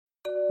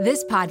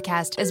This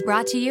podcast is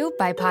brought to you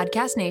by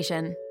Podcast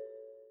Nation.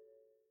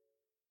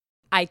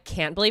 I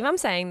can't believe I'm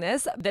saying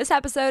this. This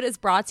episode is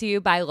brought to you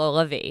by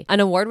LolaVie,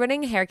 an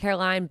award-winning hair care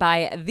line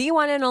by the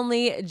one and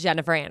only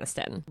Jennifer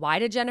Aniston. Why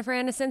did Jennifer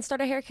Aniston start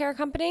a hair care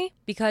company?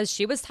 Because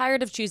she was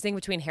tired of choosing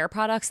between hair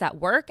products that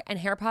work and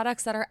hair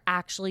products that are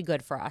actually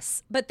good for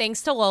us. But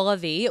thanks to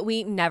LolaVie,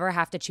 we never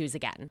have to choose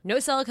again. No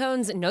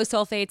silicones, no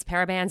sulfates,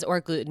 parabens,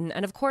 or gluten,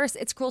 and of course,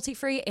 it's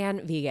cruelty-free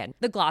and vegan.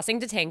 The Glossing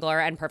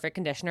Detangler and Perfect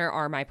Conditioner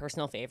are my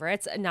personal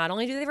favorites. Not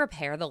only do they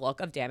repair the look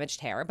of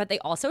damaged hair, but they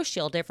also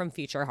shield it from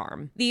future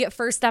harm. The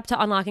first step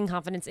to unlocking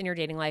confidence in your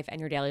dating life and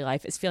your daily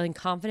life is feeling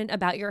confident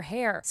about your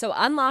hair. So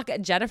unlock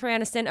Jennifer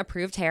Aniston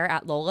approved hair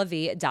at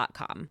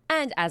lolavie.com.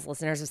 And as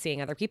listeners of Seeing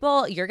Other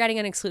People, you're getting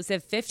an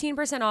exclusive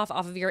 15% off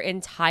of your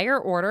entire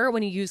order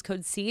when you use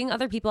code Seeing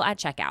Other People at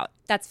checkout.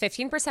 That's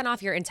 15%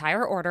 off your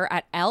entire order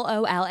at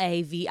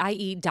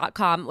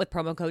lolavie.com with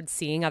promo code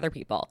Seeing Other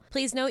People.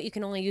 Please note you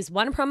can only use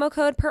one promo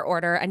code per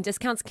order and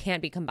discounts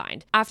can't be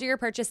combined. After your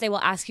purchase, they will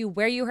ask you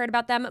where you heard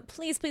about them.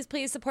 Please, please,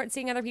 please support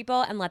Seeing Other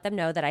People and let them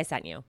know that I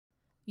sent you.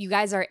 You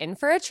guys are in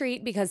for a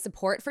treat because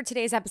support for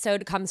today's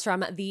episode comes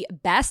from the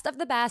best of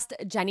the best,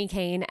 Jenni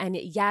Kayne. And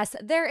yes,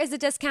 there is a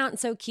discount,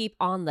 so keep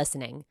on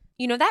listening.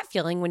 You know that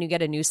feeling when you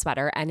get a new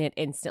sweater and it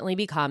instantly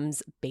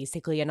becomes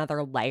basically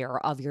another layer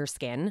of your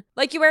skin?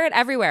 Like you wear it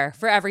everywhere,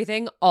 for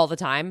everything, all the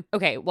time.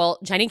 Okay, well,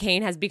 Jenni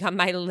Kayne has become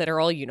my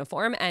literal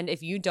uniform. And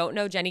if you don't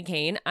know Jenni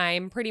Kayne,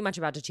 I'm pretty much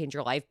about to change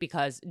your life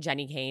because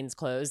Jenni Kayne's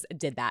clothes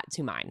did that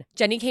to mine.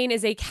 Jenni Kayne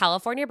is a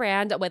California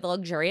brand with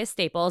luxurious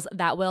staples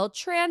that will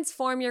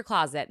transform your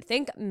closet.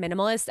 Think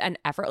minimalist and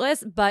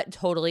effortless, but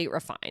totally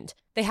refined.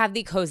 They have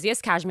the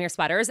coziest cashmere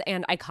sweaters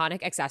and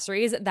iconic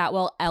accessories that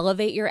will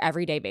elevate your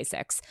everyday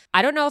basics.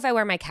 I don't know if I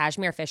wear my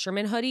cashmere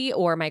fisherman hoodie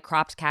or my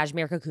cropped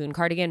cashmere cocoon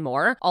cardigan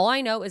more. All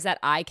I know is that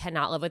I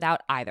cannot live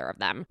without either of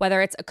them.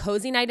 Whether it's a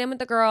cozy night in with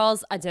the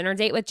girls, a dinner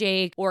date with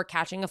Jake, or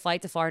catching a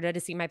flight to Florida to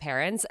see my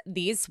parents,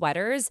 these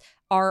sweaters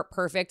are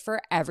perfect for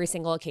every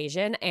single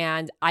occasion,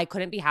 and I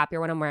couldn't be happier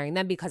when I'm wearing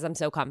them because I'm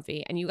so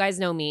comfy. And you guys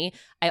know me,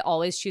 I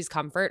always choose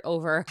comfort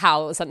over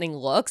how something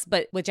looks,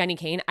 but with Jenni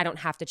Kayne, I don't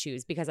have to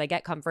choose because I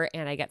get comfort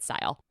and I get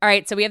style. All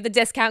right, so we have the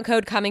discount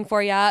code coming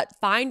for you.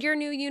 Find your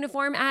new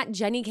uniform at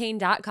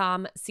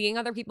jennikayne.com. Seeing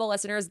Other People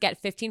listeners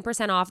get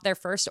 15% off their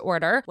first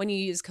order when you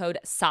use code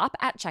SOP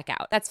at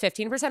checkout. That's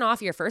 15%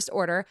 off your first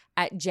order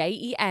at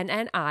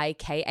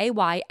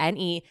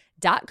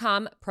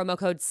jennikayne.com, promo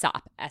code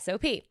SOP,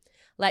 S-O-P.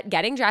 Let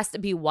getting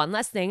dressed be one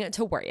less thing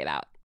to worry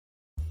about.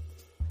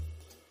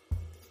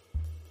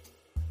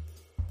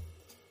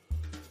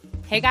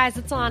 Hey guys,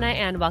 it's Alana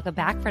and welcome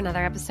back for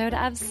another episode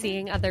of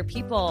Seeing Other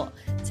People.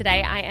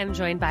 Today I am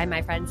joined by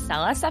my friend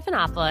Stella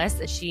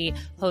Stephanopoulos. She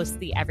hosts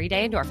the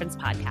Everyday Endorphins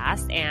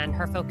podcast and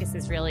her focus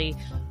is really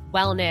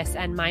wellness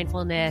and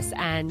mindfulness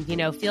and, you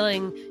know,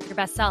 feeling your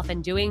best self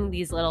and doing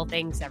these little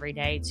things every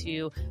day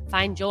to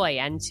find joy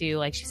and to,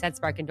 like she said,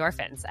 spark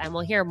endorphins. And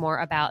we'll hear more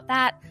about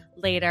that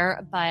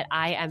later, but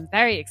I am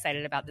very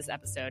excited about this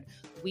episode.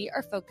 We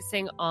are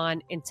focusing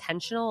on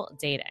intentional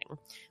dating,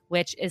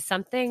 which is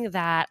something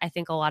that I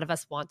think a lot of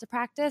us want to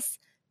practice,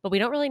 but we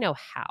don't really know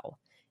how.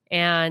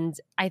 And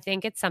I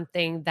think it's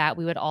something that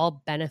we would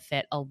all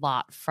benefit a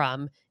lot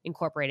from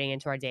incorporating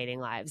into our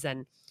dating lives.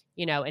 And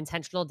you know,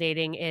 intentional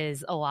dating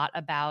is a lot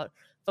about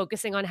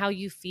focusing on how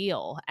you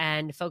feel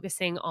and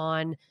focusing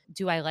on,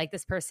 do I like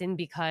this person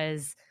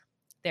because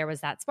there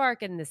was that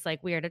spark and this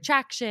like weird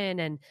attraction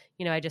and,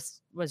 you know, I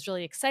just was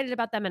really excited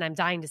about them and I'm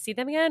dying to see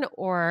them again?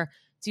 Or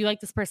do you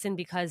like this person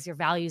because your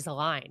values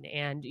align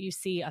and you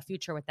see a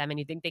future with them and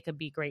you think they could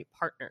be great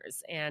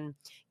partners? And,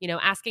 you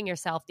know, asking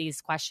yourself these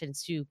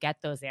questions to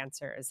get those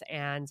answers.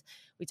 And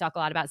we talk a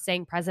lot about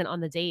staying present on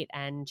the date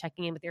and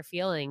checking in with your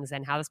feelings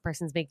and how this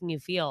person's making you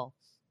feel.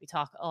 We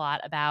talk a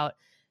lot about,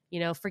 you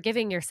know,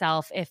 forgiving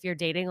yourself if your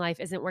dating life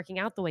isn't working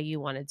out the way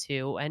you wanted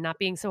to and not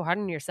being so hard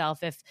on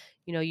yourself if,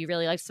 you know, you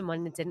really liked someone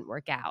and it didn't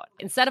work out.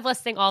 Instead of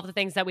listing all of the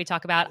things that we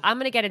talk about, I'm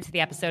going to get into the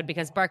episode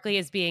because Barkley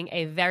is being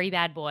a very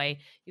bad boy.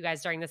 You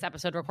guys, during this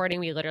episode recording,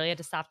 we literally had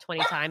to stop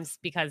 20 times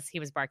because he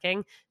was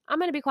barking. I'm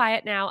going to be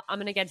quiet now. I'm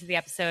going to get to the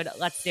episode.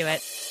 Let's do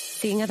it.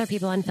 Seeing Other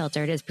People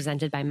Unfiltered is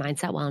presented by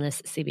Mindset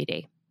Wellness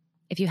CBD.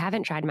 If you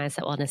haven't tried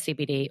Mindset Wellness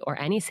CBD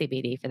or any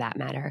CBD for that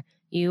matter,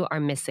 you are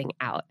missing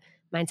out.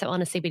 Mindset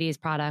Wellness CBD's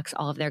products,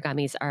 all of their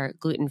gummies are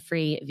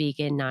gluten-free,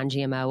 vegan,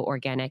 non-GMO,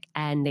 organic,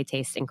 and they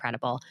taste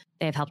incredible.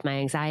 They have helped my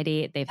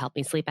anxiety, they've helped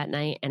me sleep at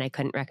night, and I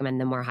couldn't recommend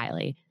them more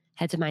highly.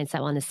 Head to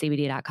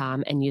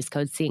mindsetwellnesscbd.com and use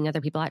code Seeing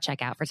Other People at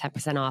checkout for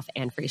 10% off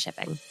and free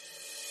shipping.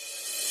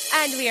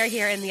 And we are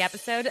here in the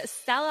episode.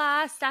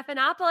 Stella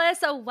Stephanopoulos,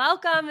 so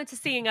welcome to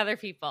Seeing Other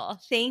People.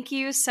 Thank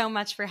you so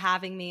much for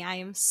having me. I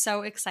am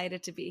so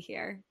excited to be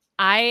here.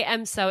 I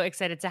am so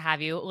excited to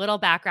have you. Little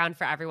background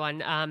for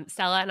everyone.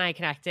 Stella and I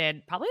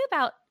connected probably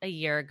about a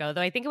year ago,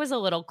 though I think it was a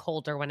little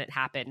colder when it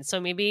happened.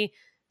 So maybe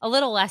a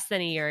little less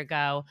than a year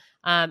ago.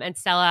 And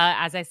Stella,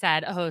 as I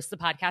said, hosts the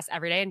podcast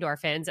Everyday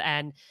Endorphins.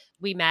 And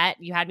we met,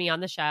 you had me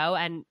on the show,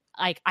 and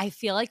like I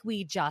feel like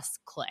we just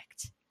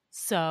clicked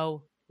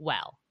so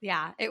well.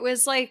 Yeah, it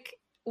was like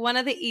one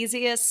of the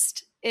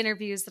easiest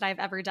interviews that I've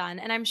ever done.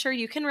 And I'm sure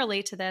you can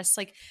relate to this.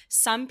 Like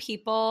some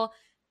people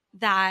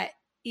that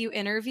you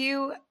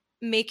interview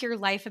make your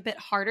life a bit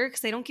harder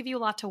because they don't give you a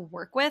lot to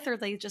work with, or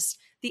they just,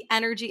 the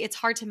energy, it's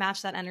hard to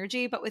match that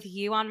energy. But with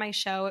you on my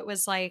show, it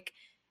was like,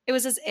 it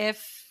was as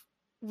if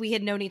we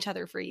had known each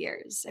other for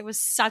years. It was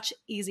such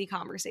easy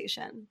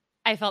conversation.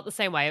 I felt the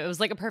same way. It was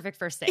like a perfect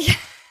first date,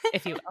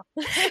 if you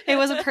will. It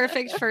was a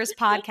perfect first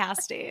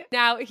podcast date.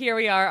 Now, here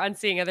we are on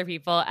Seeing Other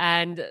People.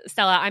 And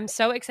Stella, I'm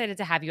so excited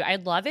to have you.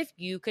 I'd love if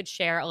you could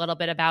share a little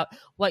bit about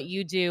what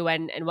you do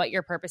and what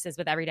your purpose is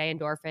with Everyday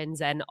Endorphins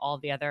and all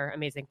the other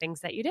amazing things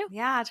that you do.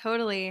 Yeah,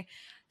 totally.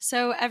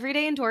 So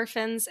Everyday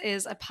Endorphins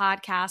is a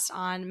podcast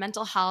on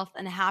mental health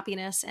and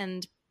happiness,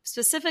 and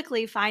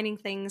specifically finding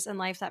things in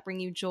life that bring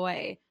you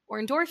joy,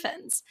 or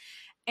endorphins.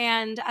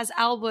 And as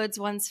Elle Woods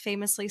once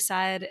famously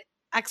said,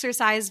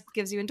 exercise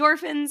gives you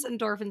endorphins,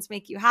 endorphins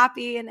make you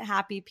happy, and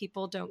happy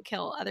people don't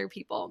kill other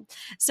people.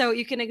 So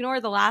you can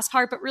ignore the last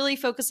part, but really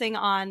focusing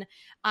on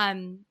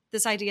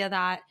this idea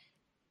that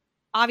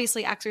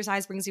obviously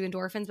exercise brings you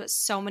endorphins, but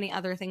so many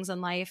other things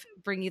in life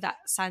bring you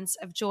that sense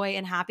of joy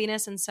and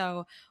happiness. And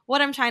so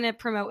what I'm trying to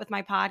promote with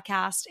my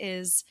podcast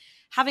is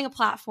having a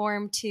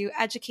platform to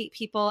educate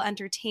people,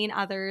 entertain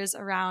others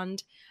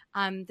around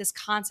this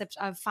concept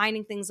of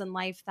finding things in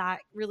life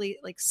that really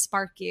like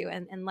spark you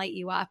and light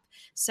you up.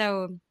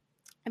 So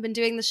I've been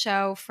doing the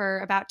show for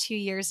about 2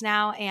 years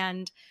now,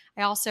 and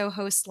I also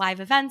host live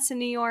events in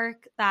New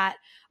York that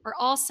are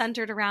all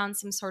centered around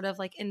some sort of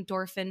like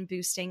endorphin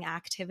boosting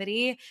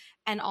activity,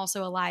 and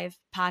also a live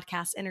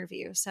podcast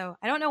interview. So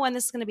I don't know when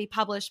this is going to be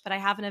published, but I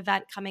have an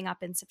event coming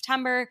up in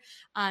September.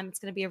 It's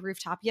going to be a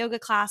rooftop yoga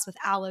class with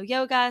Alo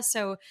Yoga.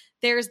 So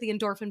there's the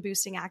endorphin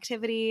boosting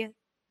activity,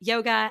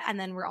 yoga, and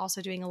then we're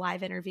also doing a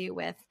live interview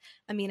with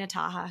Amina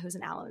Taha, who's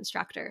an Alo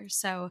instructor.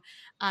 So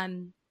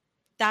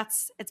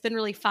it's been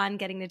really fun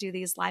getting to do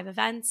these live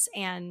events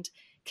and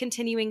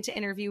continuing to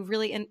interview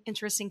really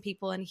interesting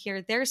people and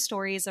hear their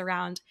stories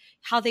around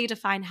how they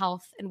define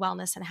health and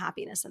wellness and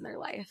happiness in their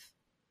life.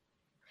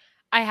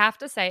 I have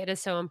to say, it is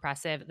so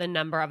impressive, the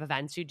number of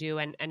events you do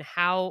and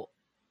how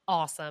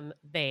awesome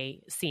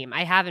they seem.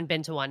 I haven't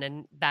been to one,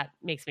 and that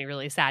makes me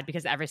really sad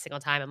because every single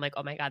time I'm like,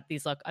 oh my God,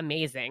 these look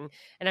amazing.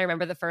 And I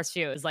remember the first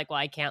few, it was like, well,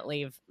 I can't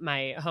leave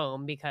my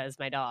home because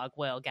my dog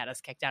will get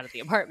us kicked out of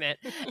the apartment.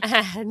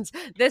 And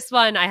this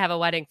one I have a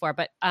wedding for,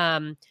 but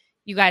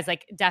you guys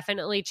like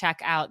definitely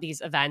check out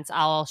these events.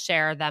 I'll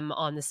share them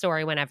on the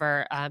story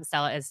whenever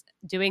Stella is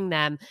doing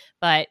them.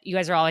 But you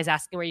guys are always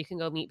asking where you can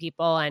go meet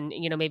people, and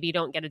maybe you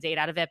don't get a date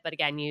out of it, but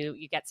again,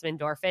 you get some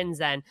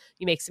endorphins and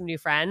you make some new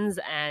friends,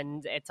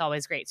 and it's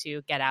always great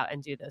to get out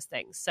and do those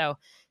things. So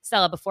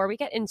Stella, before we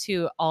get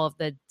into all of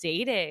the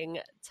dating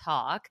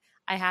talk,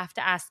 I have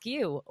to ask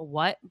you,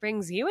 what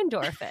brings you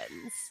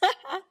endorphins?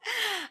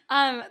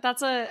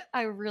 That's a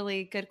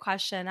really good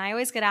question. I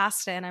always get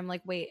asked it, and I'm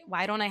like, wait,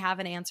 why don't I have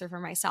an answer for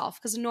myself?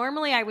 Because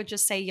normally I would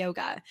just say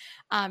yoga,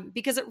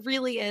 because it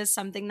really is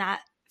something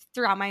that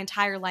throughout my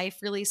entire life,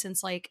 really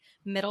since like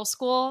middle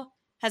school,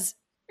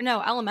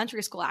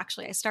 elementary school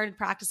actually. I started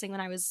practicing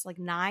when I was like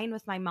 9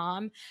 with my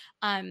mom.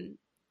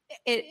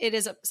 It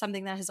is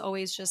something that has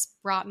always just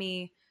brought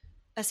me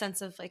a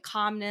sense of like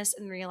calmness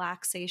and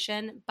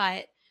relaxation,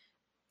 but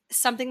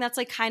something that's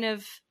like kind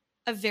of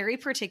a very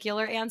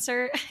particular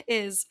answer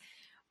is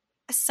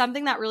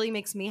something that really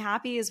makes me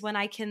happy is when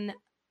I can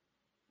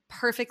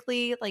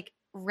perfectly like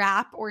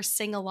rap or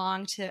sing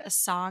along to a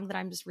song that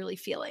I'm just really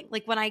feeling.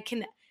 Like when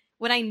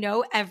I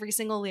know every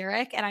single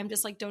lyric and I'm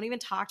just like, don't even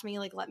talk to me,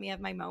 like let me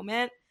have my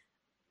moment.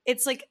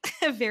 It's like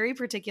a very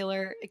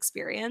particular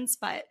experience,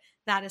 but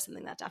that is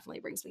something that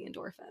definitely brings me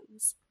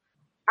endorphins.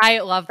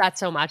 I love that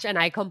so much. And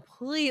I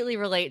completely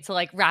relate to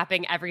like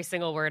rapping every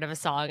single word of a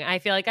song. I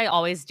feel like I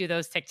always do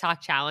those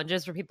TikTok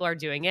challenges where people are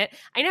doing it.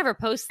 I never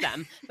post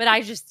them, but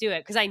I just do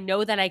it because I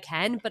know that I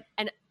can, but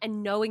and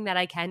knowing that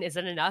I can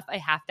isn't enough. I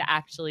have to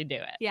actually do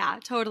it. Yeah,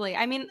 totally.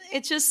 I mean,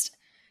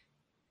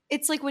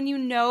 it's like when you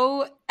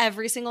know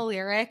every single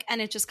lyric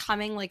and it's just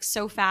coming like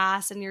so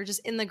fast and you're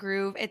just in the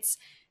groove.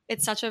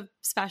 It's such a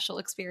special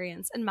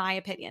experience, in my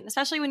opinion,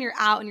 especially when you're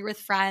out and you're with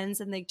friends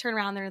and they turn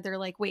around there and they're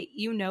like, wait,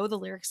 you know the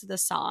lyrics of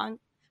this song?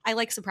 I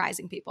like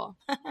surprising people.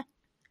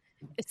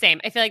 Same.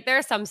 I feel like there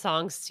are some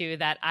songs too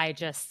that I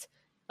just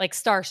like,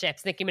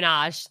 Starships, Nicki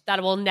Minaj,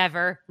 that will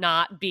never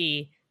not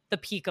be the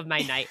peak of my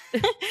night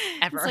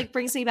ever. It's like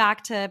brings me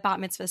back to bat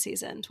mitzvah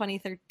season,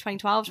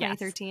 2012,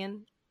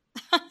 2013.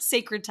 Yes.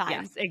 Sacred time.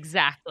 Yes,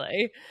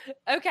 exactly.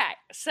 Okay.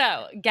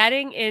 So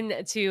getting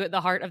into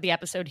the heart of the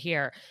episode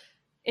here,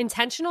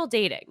 intentional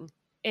dating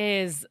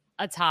is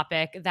a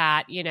topic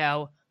that,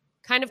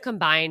 kind of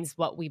combines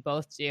what we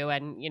both do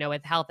and,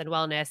 with health and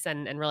wellness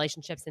and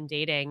relationships and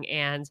dating.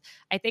 And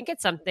I think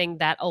it's something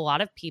that a lot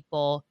of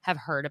people have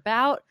heard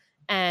about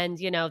and,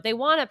 they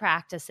want to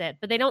practice it,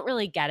 but they don't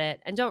really get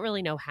it and don't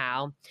really know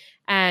how.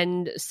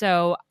 And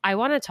so I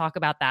want to talk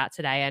about that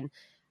today. And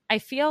I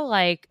feel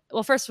like,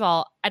 well, first of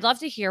all, I'd love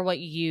to hear what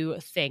you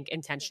think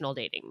intentional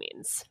dating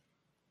means.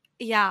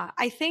 Yeah,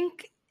 I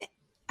think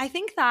I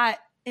think that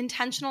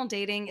intentional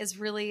dating is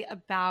really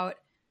about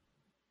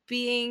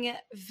being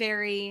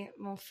very,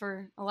 well,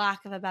 for a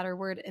lack of a better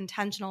word,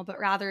 intentional, but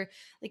rather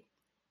like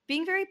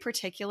being very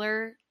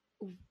particular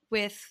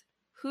with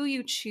who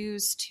you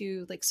choose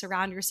to like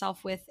surround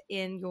yourself with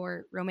in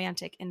your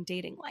romantic and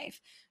dating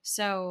life.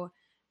 So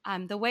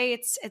the way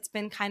it's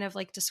been kind of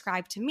like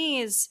described to me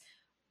is,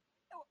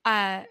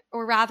 or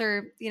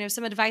rather,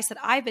 some advice that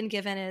I've been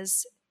given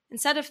is,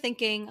 instead of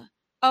thinking,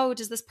 oh,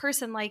 does this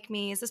person like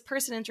me? Is this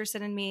person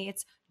interested in me?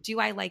 It's, do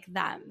I like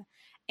them?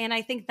 And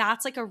I think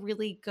that's like a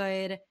really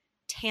good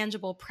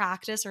tangible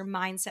practice or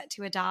mindset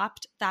to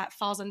adopt that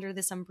falls under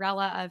this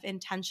umbrella of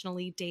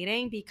intentionally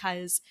dating.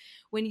 Because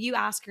when you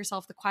ask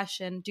yourself the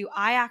question, do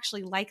I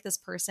actually like this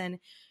person?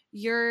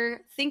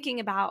 You're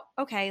thinking about,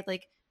 okay,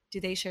 like, do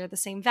they share the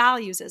same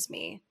values as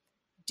me?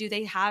 Do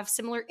they have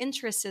similar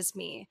interests as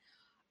me?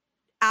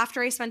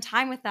 After I spend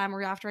time with them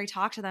or after I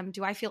talk to them,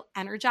 do I feel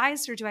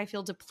energized or do I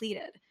feel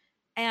depleted?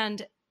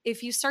 And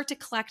if you start to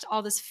collect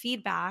all this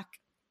feedback,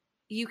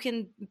 you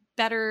can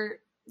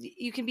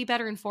be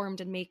better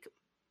informed and make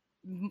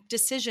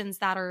decisions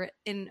that are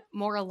in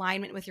more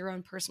alignment with your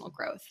own personal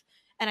growth.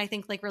 And I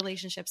think like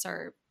relationships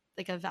are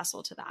like a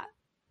vessel to that.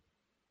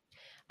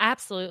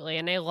 Absolutely.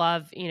 And I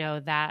love,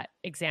 that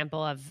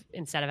example of,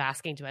 instead of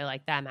asking, do I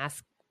like them?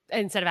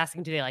 Instead of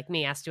asking, do they like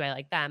me? Ask, do I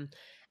like them?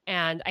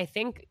 And I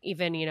think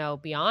even,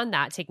 beyond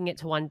that, taking it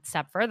to one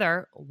step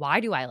further, why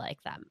do I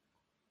like them?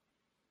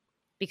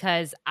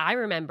 Because I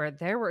remember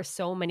there were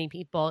so many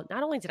people,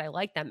 not only did I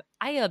like them,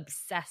 I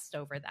obsessed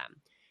over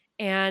them.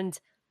 And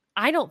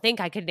I don't think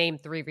I could name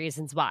 3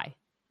 reasons why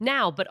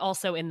now, but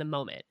also in the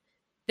moment.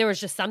 There was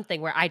just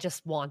something where I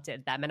just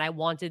wanted them and I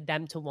wanted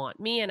them to want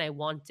me. And I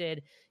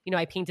wanted,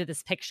 I painted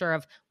this picture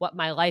of what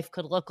my life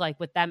could look like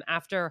with them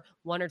after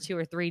 1 or 2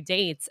 or 3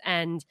 dates.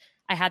 And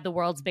I had the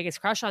world's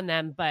biggest crush on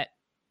them, but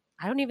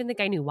I don't even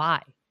think I knew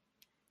why.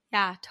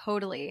 Yeah,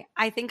 totally.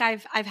 I think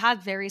I've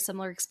had very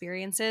similar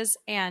experiences,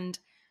 and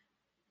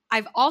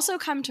I've also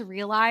come to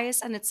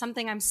realize, and it's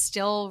something I'm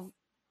still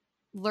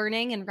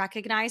learning and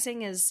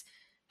recognizing, is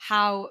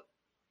how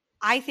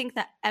I think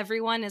that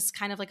everyone is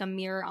kind of like a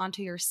mirror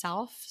onto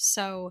yourself.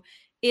 So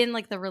in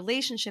like the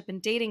relationship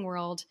and dating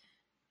world,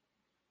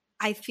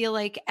 I feel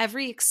like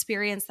every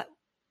experience that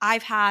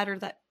I've had, or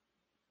that,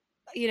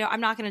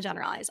 I'm not going to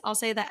generalize. I'll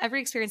say that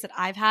every experience that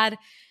I've had,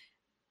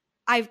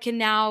 I can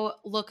now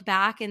look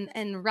back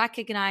and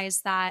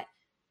recognize that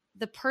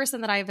the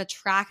person that I've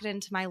attracted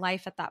into my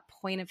life at that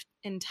point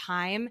in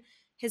time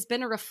has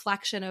been a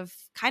reflection of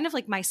kind of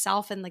like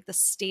myself and like the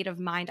state of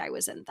mind I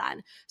was in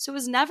then. So it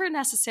was never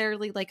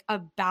necessarily like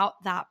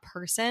about that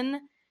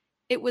person.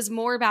 It was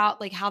more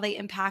about like how they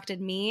impacted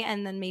me,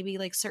 and then maybe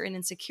like certain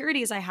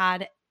insecurities I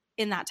had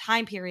in that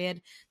time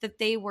period that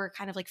they were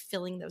kind of like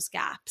filling those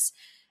gaps.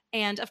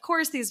 And of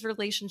course, these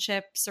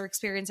relationships or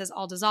experiences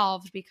all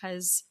dissolved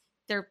because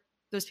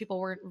those people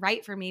weren't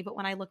right for me. But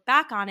when I look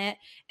back on it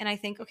and I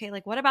think, okay,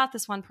 like what about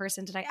this one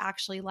person did I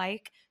actually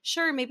like?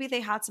 Sure, maybe they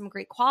had some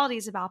great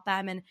qualities about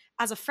them. And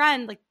as a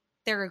friend, like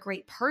they're a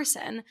great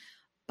person,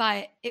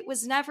 but it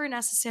was never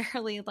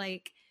necessarily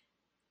like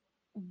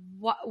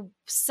what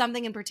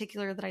something in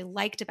particular that I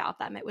liked about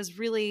them. It was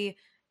really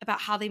about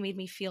how they made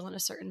me feel in a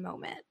certain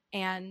moment.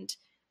 And,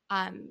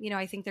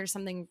 I think there's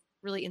something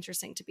really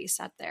interesting to be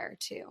said there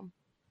too.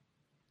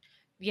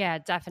 Yeah,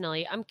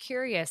 definitely. I'm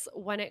curious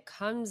when it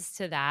comes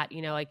to that,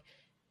 like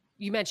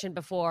you mentioned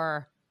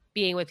before,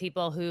 being with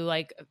people who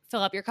like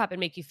fill up your cup and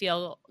make you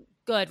feel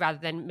good rather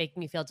than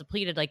making you feel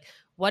depleted. Like,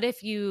 what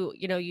if you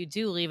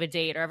do leave a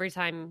date, or every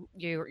time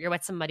you're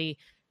with somebody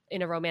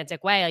in a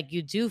romantic way, like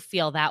you do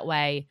feel that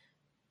way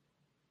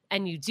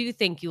and you do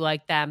think you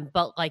like them,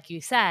 but like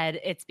you said,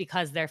 it's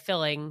because they're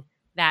filling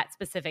that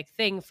specific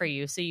thing for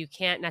you. So you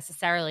can't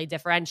necessarily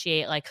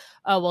differentiate like,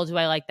 oh, well, do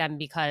I like them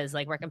because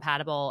like we're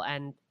compatible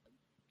and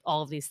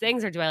all of these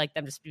things, or do I like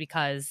them just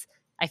because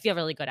I feel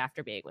really good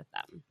after being with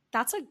them?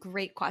 That's a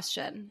great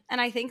question. And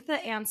I think the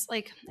answer,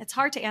 like, it's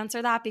hard to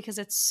answer that because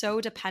it's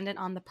so dependent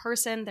on the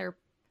person, their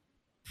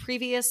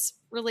previous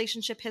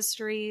relationship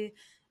history,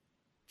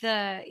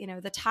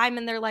 the time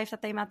in their life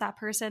that they met that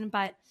person.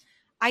 But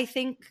I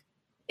think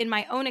in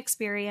my own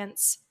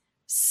experience,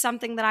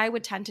 something that I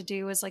would tend to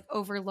do is like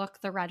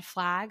overlook the red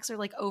flags or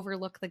like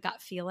overlook the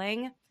gut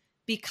feeling,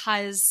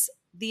 because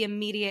the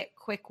immediate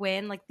quick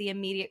win, like the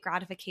immediate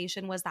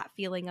gratification was that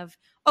feeling of,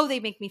 oh, they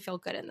make me feel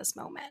good in this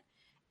moment.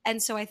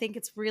 And so I think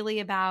it's really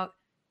about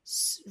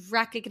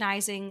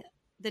recognizing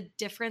the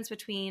difference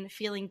between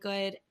feeling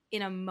good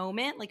in a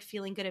moment, like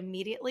feeling good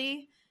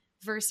immediately,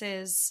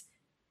 versus,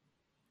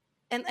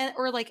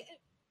 or like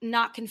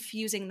not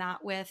confusing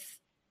that with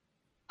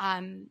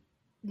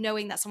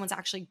knowing that someone's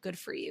actually good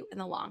for you in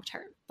the long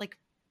term. Like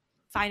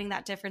finding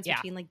that difference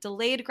between like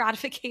delayed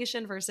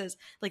gratification versus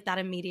like that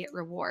immediate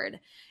reward.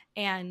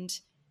 And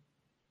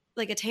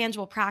like a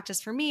tangible practice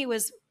for me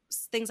was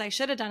things I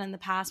should have done in the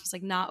past was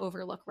like not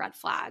overlook red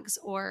flags,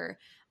 or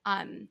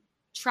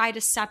try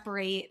to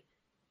separate,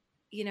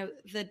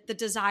 the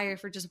desire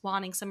for just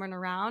wanting someone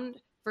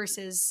around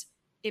versus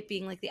it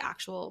being like the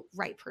actual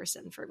right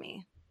person for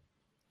me.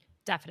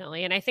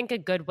 Definitely. And I think a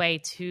good way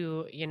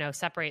to,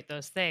 separate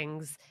those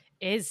things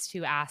is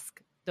to ask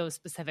those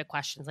specific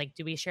questions. Like,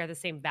 do we share the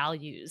same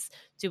values?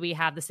 Do we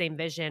have the same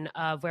vision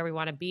of where we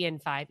want to be in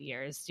 5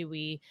 years? Do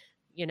we,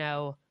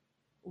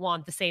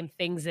 want the same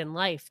things in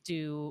life?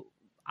 Do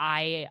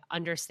I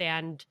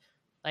understand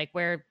like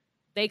where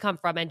they come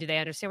from, and do they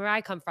understand where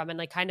I come from? And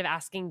like kind of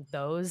asking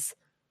those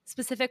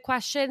specific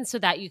questions so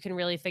that you can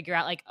really figure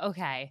out like,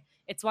 okay,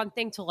 it's one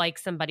thing to like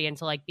somebody and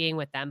to like being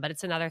with them, but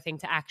it's another thing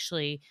to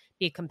actually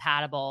be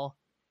compatible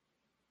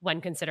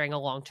when considering a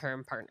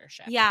long-term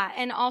partnership. Yeah.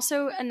 And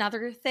also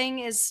another thing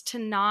is to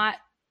not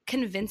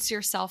convince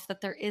yourself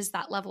that there is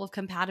that level of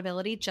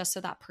compatibility just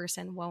so that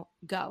person won't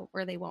go,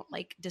 or they won't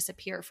like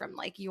disappear from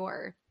like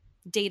your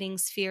dating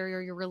sphere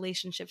or your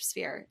relationship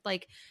sphere.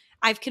 Like,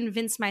 I've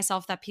convinced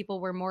myself that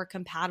people were more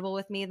compatible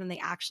with me than they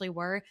actually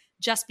were,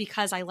 just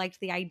because I liked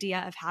the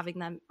idea of having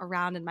them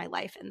around in my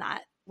life in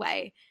that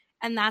way.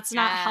 And that's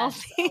not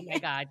healthy. Oh my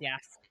God,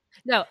 yes.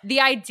 No,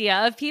 the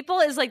idea of people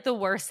is like the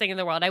worst thing in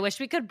the world. I wish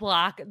we could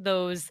block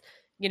those,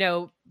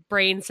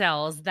 brain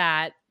cells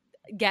that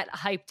get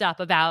hyped up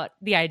about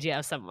the idea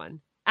of someone.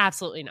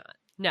 Absolutely not.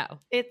 No.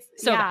 It's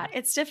so bad.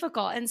 It's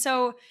difficult. And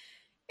so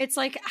it's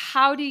like,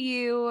 how do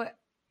you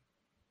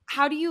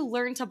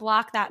learn to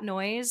block that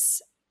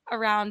noise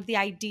around the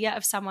idea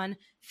of someone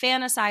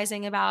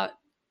fantasizing about,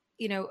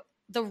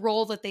 the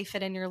role that they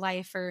fit in your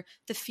life or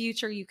the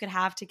future you could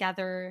have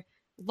together,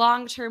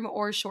 long-term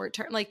or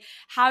short-term? Like,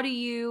 how do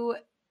you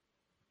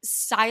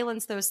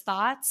silence those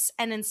thoughts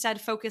and instead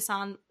focus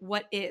on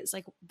what is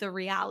like the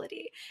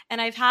reality?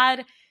 And I've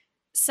had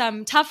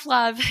some tough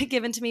love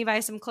given to me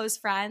by some close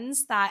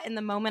friends that in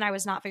the moment I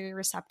was not very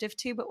receptive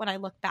to, but when I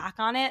look back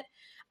on it,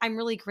 I'm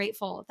really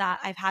grateful that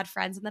I've had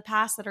friends in the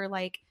past that are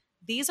like,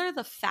 these are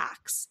the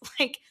facts.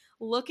 Like,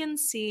 look and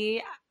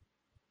see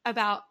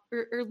about,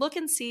 or look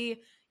and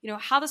see,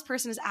 how this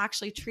person is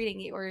actually treating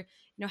you, or,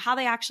 how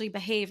they actually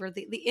behave, or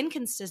the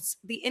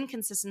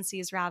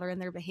inconsistencies rather in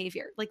their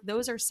behavior. Like,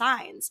 those are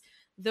signs.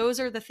 Those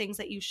are the things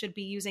that you should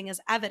be using as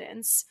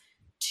evidence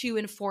to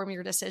inform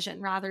your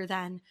decision, rather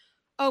than,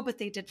 oh, but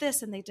they did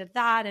this and they did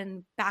that,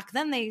 and back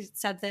then they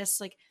said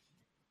this. Like,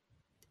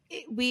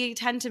 we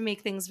tend to make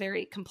things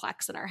very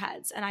complex in our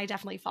heads, and I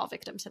definitely fall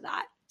victim to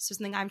that. So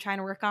something I'm trying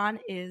to work on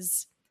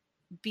is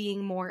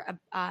being more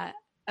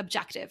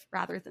objective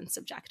rather than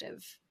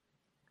subjective.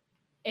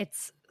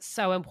 It's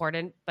so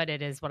important, but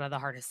it is one of the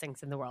hardest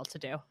things in the world to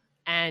do.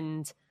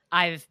 And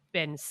I've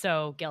been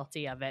so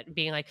guilty of it,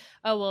 being like,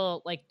 oh,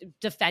 well, like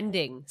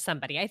defending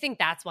somebody. I think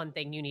that's one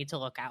thing you need to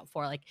look out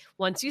for. Like,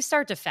 once you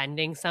start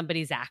defending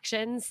somebody's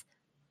actions,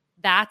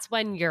 that's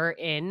when you're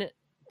in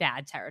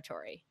bad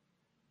territory.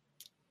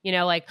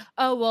 Like,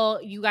 oh,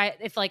 well, you guys,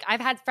 if like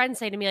I've had friends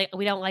say to me, like,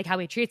 we don't like how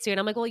he treats you. And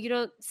I'm like, well, you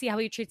don't see how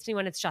he treats me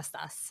when it's just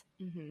us.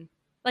 Mm-hmm.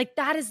 Like,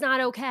 that is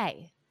not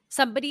okay.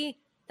 Somebody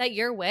that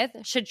you're with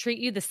should treat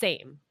you the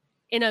same,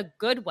 in a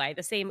good way,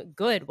 the same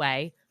good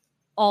way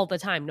all the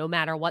time, no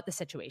matter what the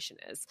situation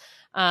is.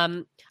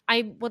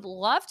 I would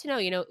love to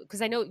know,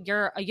 because I know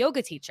you're a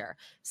yoga teacher.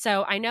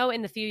 So I know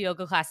in the few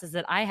yoga classes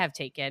that I have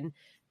taken,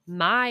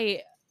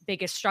 my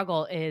biggest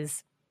struggle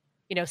is,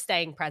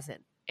 staying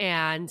present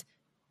and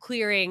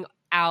clearing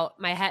out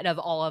my head of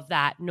all of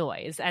that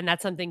noise. And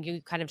that's something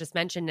you kind of just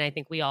mentioned, and I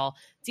think we all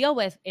deal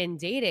with in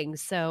dating.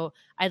 So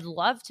I'd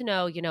love to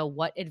know,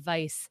 what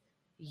advice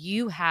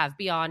you have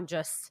beyond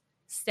just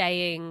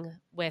staying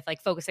with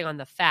like focusing on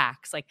the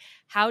facts. Like,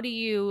 how do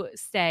you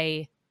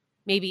stay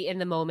maybe in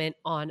the moment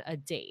on a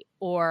date,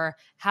 or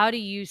how do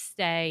you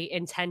stay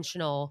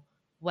intentional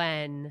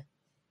when,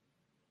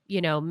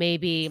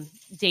 maybe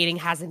dating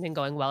hasn't been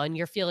going well and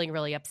you're feeling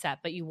really upset,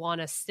 but you want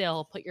to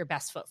still put your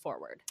best foot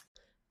forward?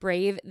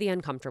 Brave the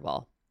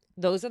uncomfortable.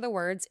 Those are the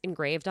words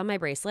engraved on my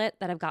bracelet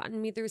that have gotten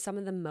me through some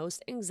of the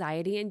most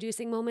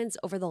anxiety-inducing moments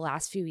over the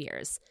last few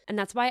years. And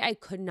that's why I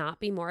could not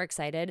be more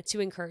excited to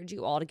encourage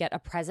you all to get a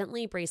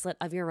Presently bracelet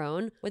of your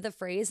own with a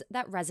phrase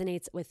that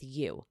resonates with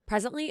you.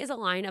 Presently is a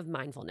line of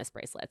mindfulness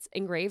bracelets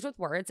engraved with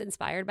words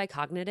inspired by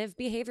cognitive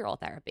behavioral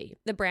therapy.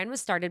 The brand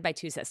was started by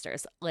two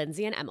sisters,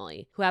 Lindsay and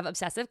Emily, who have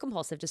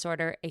obsessive-compulsive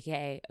disorder,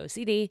 aka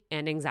OCD,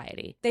 and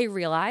anxiety. They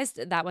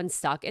realized that when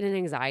stuck in an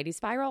anxiety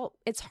spiral,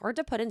 it's hard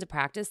to put into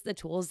practice the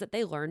tools that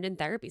they learned in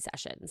therapy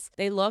sessions.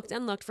 They looked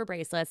and looked for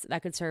bracelets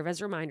that could serve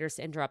as reminders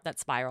to interrupt that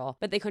spiral,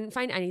 but they couldn't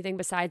find anything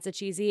besides the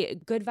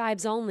cheesy good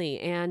vibes only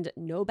and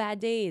no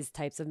bad days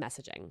types of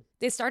messaging.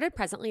 They started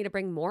Presently to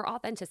bring more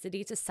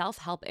authenticity to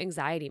self-help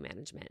anxiety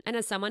management. And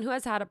as someone who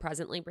has had a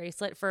Presently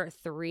bracelet for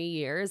 3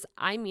 years,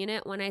 I mean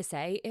it when I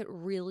say it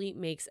really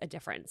makes a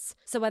difference.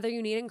 So whether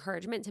you need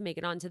encouragement to make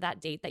it onto that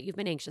date that you've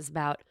been anxious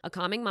about, a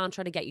calming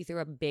mantra to get you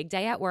through a big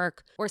day at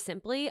work, or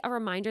simply a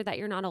reminder that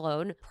you're not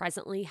alone,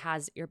 Presently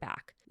has your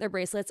back. Their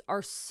bracelets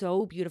are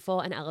so beautiful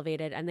and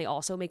elevated, and they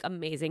also make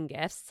amazing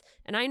gifts.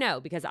 And I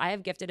know because I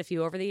have gifted a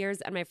few over the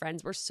years, and my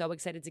friends were so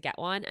excited to get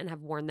one and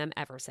have worn them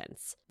ever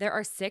since. There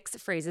are 6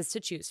 phrases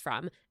to choose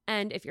from,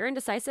 and if you're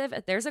indecisive,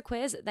 there's a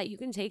quiz that you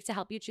can take to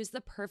help you choose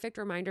the perfect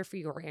reminder for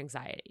your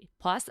anxiety.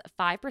 Plus,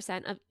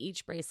 5% of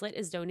each bracelet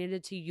is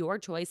donated to your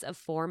choice of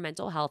 4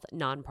 mental health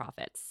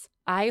nonprofits.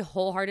 I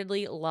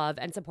wholeheartedly love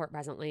and support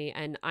Presently,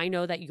 and I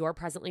know that your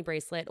Presently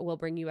bracelet will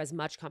bring you as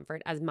much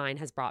comfort as mine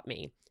has brought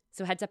me.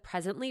 So head to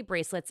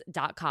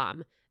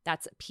presentlybracelets.com.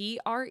 That's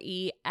PRESENTLY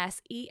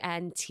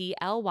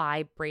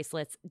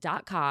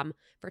bracelets.com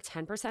for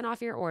 10%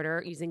 off your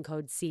order using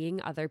code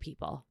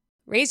SEEINGOTHERPeople.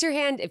 Raise your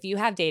hand if you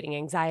have dating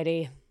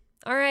anxiety.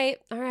 All right.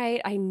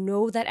 I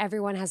know that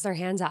everyone has their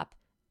hands up,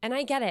 and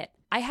I get it.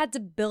 I had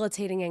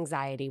debilitating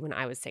anxiety when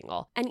I was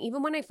single. And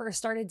even when I first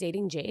started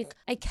dating Jake,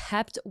 I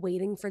kept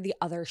waiting for the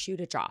other shoe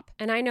to drop.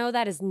 And I know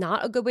that is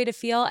not a good way to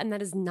feel, and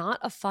that is not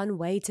a fun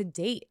way to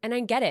date. And I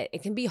get it.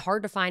 It can be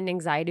hard to find an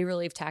anxiety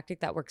relief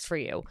tactic that works for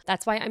you.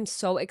 That's why I'm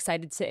so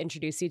excited to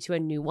introduce you to a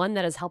new one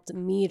that has helped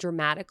me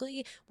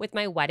dramatically with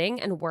my wedding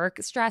and work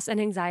stress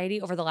and anxiety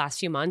over the last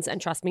few months.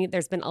 And trust me,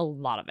 there's been a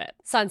lot of it.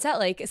 Sunset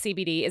Lake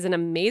CBD is an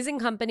amazing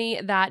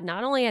company that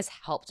not only has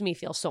helped me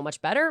feel so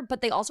much better,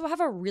 but they also have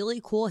a really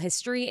cool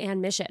history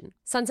and mission.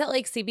 Sunset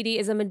Lake CBD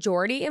is a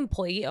majority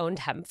employee-owned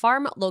hemp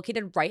farm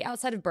located right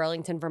outside of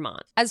Burlington,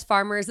 Vermont. As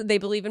farmers, they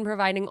believe in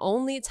providing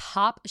only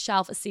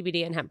top-shelf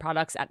CBD and hemp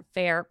products at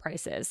fair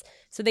prices.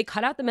 So they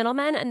cut out the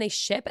middlemen and they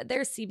ship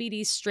their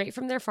CBD straight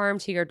from their farm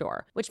to your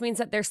door, which means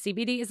that their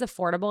CBD is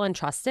affordable and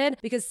trusted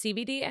because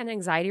CBD and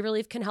anxiety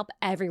relief can help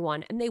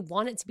everyone, and they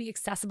want it to be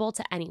accessible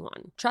to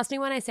anyone. Trust me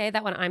when I say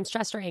that when I'm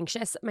stressed or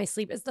anxious, my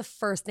sleep is the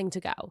first thing to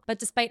go. But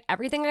despite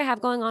everything I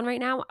have going on right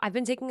now, I've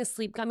been taking a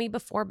sleep gummy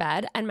before bed,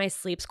 and my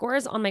sleep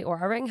scores on my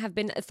Oura Ring have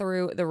been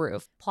through the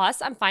roof.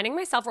 Plus, I'm finding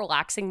myself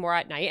relaxing more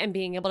at night and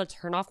being able to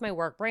turn off my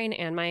work brain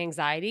and my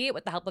anxiety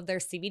with the help of their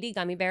CBD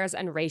gummy bears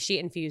and reishi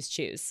infused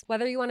chews.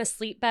 Whether you want to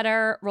sleep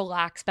better,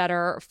 relax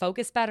better,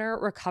 focus better,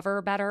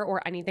 recover better,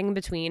 or anything in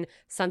between,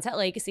 Sunset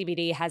Lake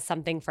CBD has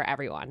something for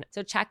everyone.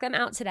 So check them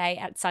out today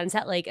at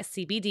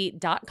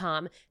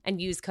sunsetlakecbd.com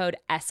and use code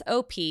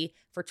SOP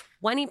for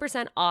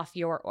 20% off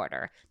your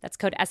order. That's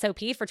code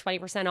SOP for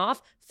 20%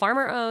 off.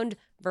 Farmer-owned,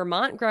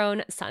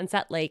 Vermont-grown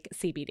Sunset Lake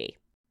CBD.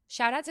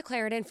 Shout out to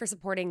Claritin for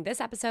supporting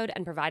this episode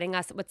and providing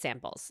us with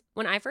samples.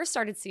 When I first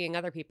started seeing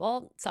other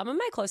people, some of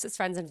my closest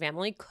friends and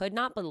family could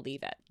not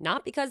believe it.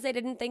 Not because they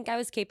didn't think I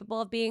was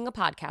capable of being a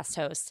podcast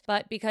host,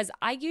 but because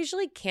I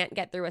usually can't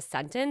get through a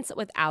sentence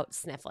without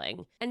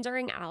sniffling. And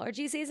during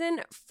allergy season,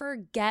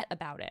 forget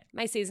about it.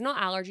 My seasonal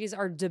allergies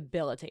are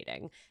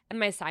debilitating, and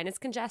my sinus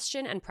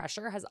congestion and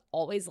pressure has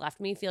always left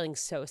me feeling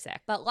so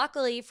sick. But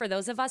luckily, for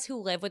those of us who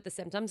live with the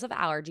symptoms of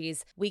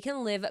allergies, we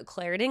can live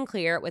Claritin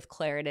Clear with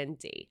Claritin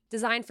D.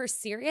 Designed for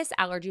serious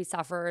allergy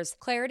sufferers,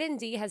 Claritin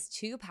D has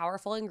 2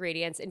 powerful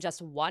ingredients in just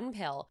 1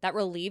 pill that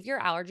relieve your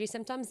allergy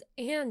symptoms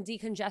and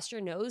decongest your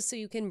nose so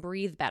you can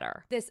breathe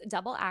better. This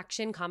double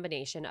action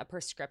combination of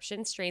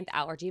prescription strength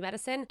allergy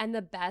medicine and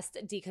the best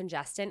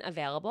decongestant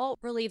available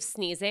relieves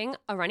sneezing,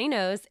 a runny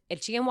nose,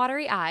 itchy and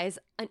watery eyes,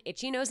 an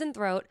itchy nose and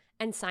throat,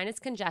 and sinus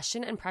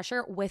congestion and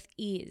pressure with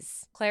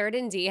ease.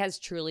 Claritin D has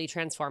truly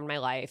transformed my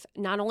life.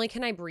 Not only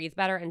can I breathe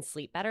better and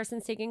sleep better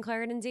since taking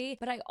Claritin D,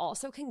 but I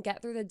also can get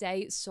through the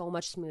day so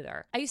much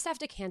smoother. I used to have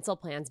to cancel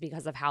plans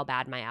because of how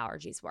bad my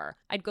allergies were.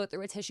 I'd go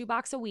through a tissue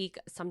box a week,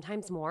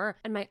 sometimes more,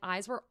 and my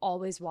eyes were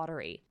always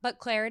watery. But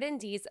Claritin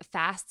D's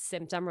fast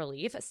symptom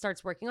relief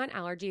starts working on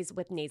allergies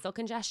with nasal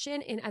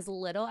congestion in as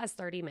little as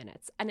 30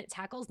 minutes, and it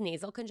tackles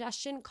nasal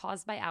congestion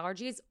caused by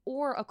allergies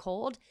or a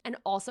cold, and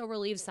also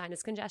relieves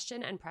sinus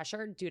congestion and pressure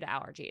due to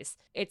allergies.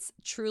 It's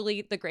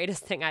truly the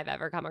greatest thing I've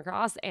ever come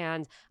across,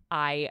 and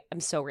I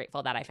am so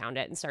grateful that I found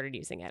it and started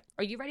using it.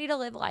 Are you ready to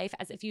live life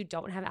as if you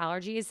don't have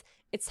allergies?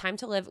 It's time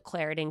to live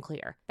Claritin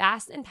Clear.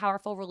 Fast and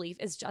powerful relief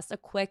is just a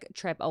quick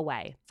trip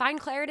away. Find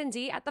Claritin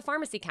D at the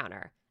pharmacy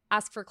counter.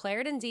 Ask for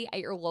Claritin D at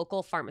your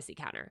local pharmacy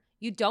counter.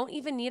 You don't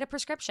even need a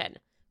prescription.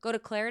 Go to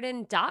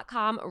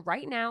Claritin.com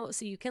right now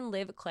so you can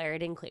live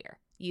Claritin Clear.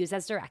 Use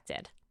as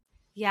directed.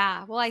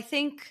 Yeah, well, I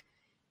think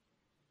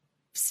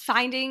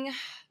finding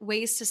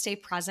ways to stay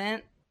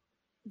present,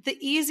 the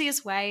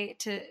easiest way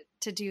to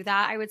do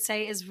that, I would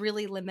say, is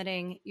really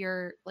limiting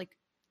your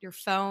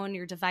phone,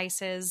 your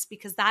devices,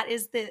 because that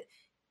is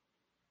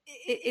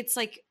it's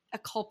like a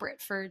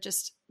culprit for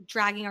just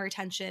dragging our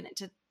attention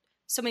into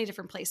so many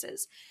different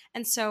places.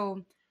 And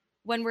so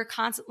when we're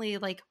constantly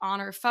like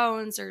on our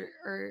phones or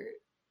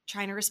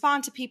trying to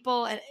respond to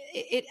people,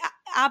 it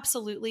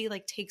absolutely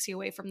like takes you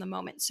away from the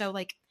moment. So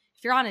like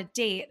if you're on a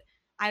date,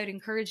 I would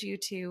encourage you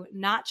to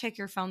not check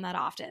your phone that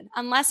often,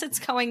 unless it's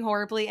going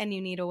horribly and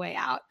you need a way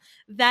out.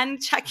 Then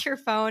check your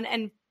phone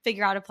and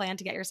figure out a plan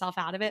to get yourself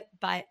out of it.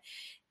 But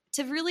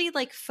to really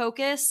like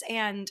focus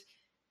and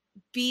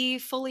be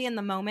fully in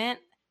the moment,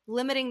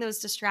 limiting those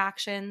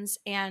distractions.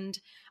 And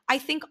I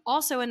think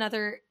also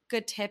another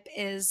good tip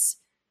is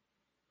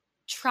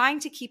trying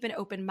to keep an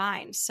open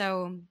mind.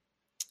 So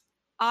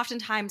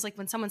oftentimes, like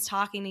when someone's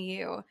talking to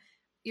you,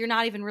 you're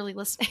not even really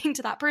listening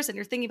to that person.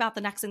 You're thinking about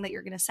the next thing that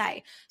you're going to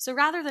say. So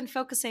rather than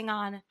focusing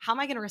on how am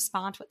I going to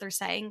respond to what they're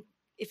saying,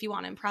 if you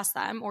want to impress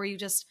them or you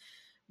just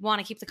want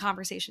to keep the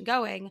conversation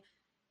going,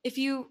 if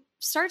you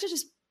start to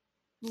just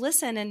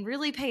listen and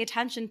really pay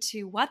attention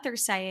to what they're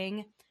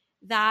saying,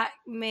 that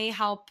may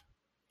help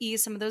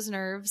ease some of those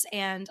nerves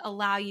and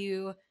allow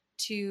you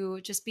to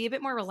just be a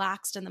bit more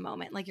relaxed in the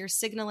moment. Like you're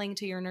signaling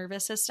to your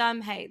nervous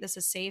system, hey, this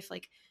is safe.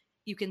 Like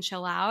you can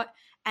chill out,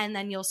 and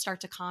then you'll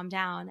start to calm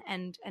down.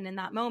 And in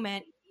that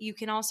moment, you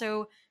can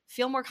also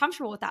feel more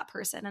comfortable with that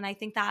person. And I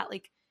think that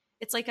like,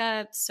 it's like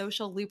a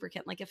social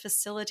lubricant, like it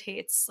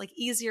facilitates like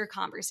easier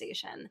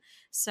conversation.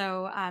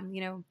 So,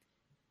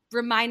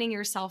 reminding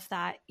yourself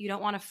that you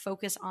don't want to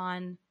focus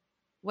on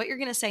what you're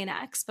going to say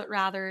next, but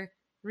rather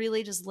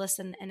really just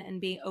listen and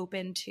be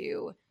open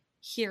to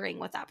hearing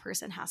what that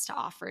person has to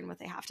offer and what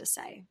they have to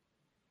say.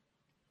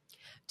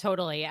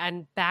 Totally.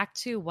 And back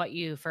to what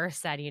you first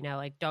said,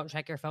 like don't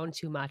check your phone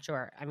too much,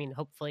 or I mean,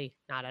 hopefully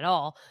not at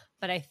all.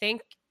 But I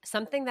think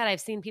something that I've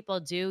seen people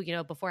do,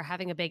 before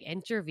having a big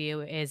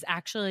interview is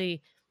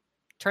actually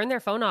turn their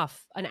phone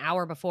off an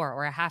hour before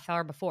or a half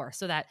hour before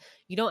so that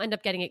you don't end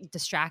up getting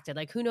distracted.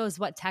 Like who knows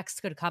what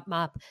text could come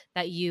up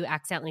that you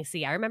accidentally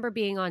see. I remember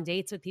being on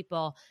dates with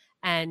people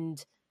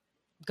and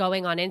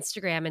going on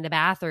Instagram in the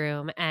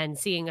bathroom and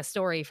seeing a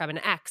story from an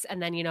ex.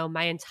 And then,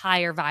 my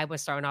entire vibe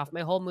was thrown off.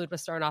 My whole mood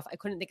was thrown off. I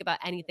couldn't think about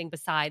anything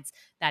besides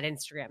that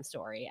Instagram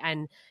story.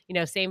 And,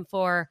 same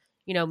for,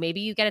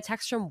 maybe you get a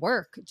text from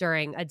work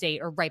during a date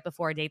or right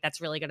before a date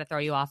that's really going to throw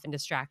you off and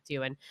distract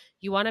you. And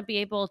you want to be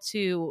able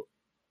to,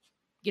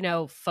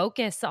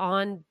 focus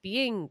on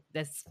being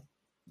this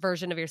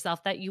version of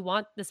yourself that you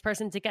want this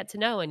person to get to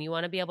know, and you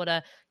want to be able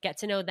to get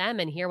to know them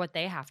and hear what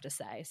they have to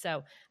say.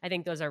 So I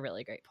think those are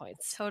really great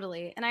points.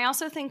 Totally. And I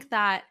also think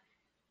that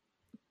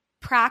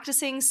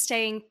practicing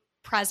staying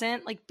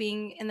present, like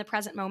being in the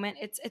present moment,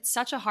 it's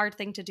such a hard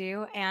thing to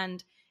do.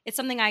 And it's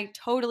something I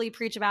totally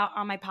preach about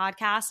on my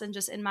podcast and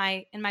just in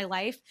my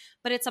life,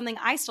 but it's something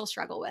I still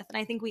struggle with. And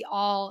I think we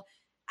all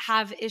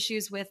have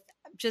issues with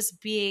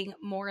just being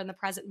more in the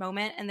present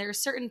moment. And there are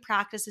certain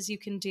practices you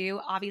can do,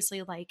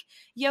 obviously like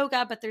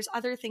yoga, but there's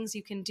other things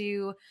you can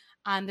do.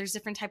 There's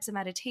different types of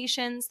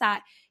meditations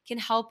that can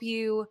help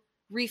you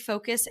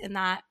refocus in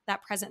that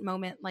present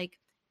moment, like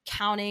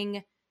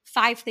counting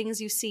 5 things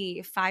you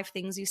see, 5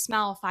 things you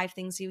smell, 5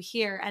 things you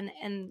hear.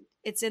 And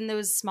it's in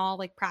those small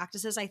like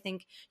practices, I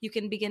think you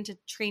can begin to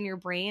train your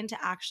brain to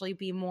actually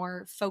be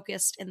more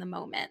focused in the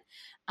moment.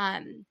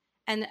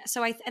 And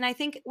so I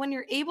think when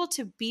you're able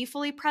to be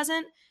fully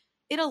present,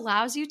 it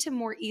allows you to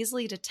more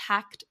easily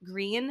detect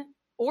green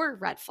or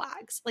red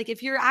flags. Like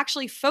if you're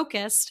actually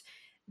focused,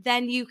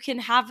 then you can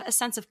have a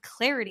sense of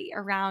clarity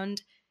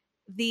around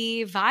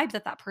the vibe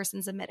that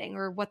person's emitting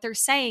or what they're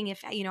saying.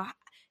 If,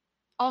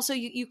 also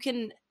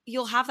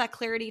you'll have that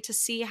clarity to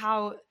see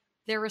how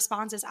their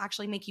responses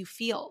actually make you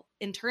feel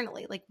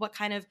internally. Like what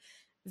kind of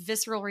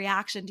visceral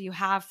reaction do you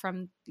have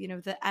from,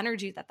 the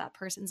energy that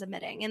person's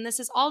emitting? And this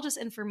is all just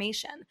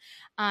information.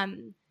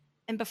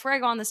 And before I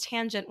go on this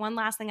tangent, one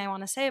last thing I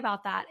want to say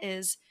about that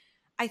is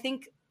I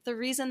think the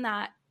reason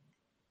that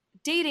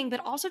dating, but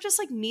also just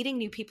like meeting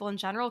new people in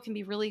general can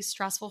be really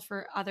stressful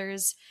for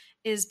others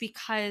is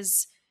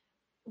because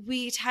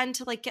we tend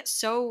to like get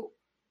so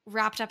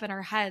wrapped up in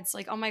our heads.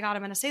 Like, oh my God,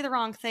 I'm going to say the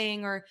wrong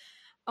thing. Or,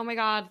 oh my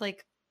God,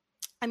 like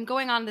I'm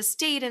going on this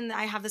date and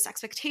I have this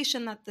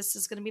expectation that this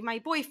is going to be my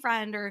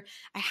boyfriend or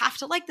I have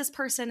to like this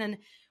person. And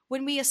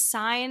when we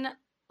assign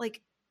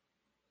like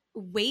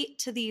weight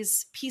to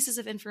these pieces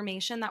of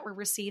information that we're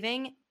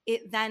receiving,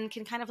 it then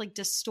can kind of like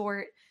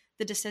distort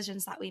the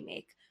decisions that we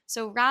make.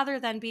 So rather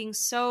than being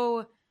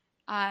so,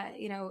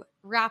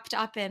 wrapped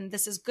up in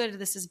this is good,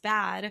 this is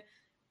bad,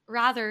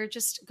 rather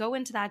just go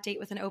into that date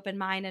with an open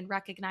mind and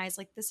recognize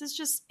like, this is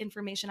just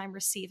information I'm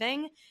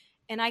receiving.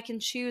 And I can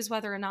choose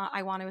whether or not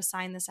I want to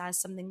assign this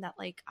as something that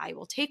like I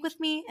will take with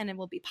me and it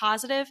will be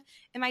positive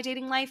in my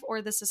dating life,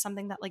 or this is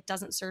something that like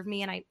doesn't serve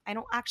me and I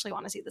don't actually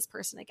want to see this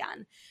person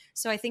again.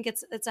 So I think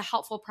it's a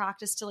helpful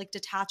practice to like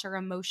detach our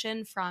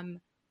emotion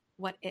from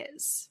what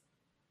is.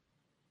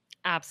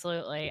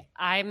 Absolutely.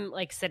 I'm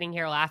like sitting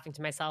here laughing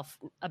to myself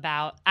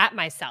about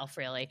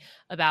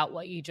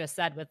what you just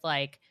said with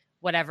like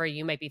whatever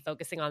you might be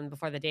focusing on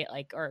before the date,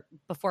 like, or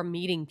before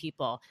meeting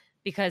people.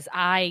 Because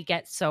I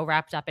get so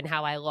wrapped up in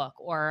how I look,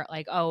 or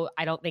like, oh,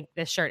 I don't think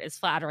this shirt is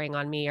flattering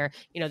on me, or,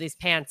 these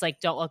pants like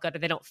don't look good, or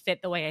they don't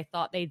fit the way I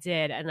thought they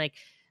did. And like,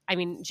 I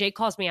mean, Jake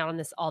calls me out on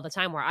this all the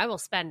time where I will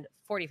spend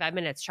 45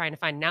 minutes trying to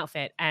find an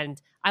outfit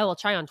and I will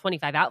try on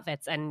 25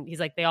 outfits. And he's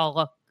like, they all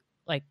look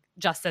like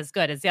just as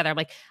good as the other. I'm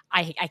like,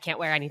 I can't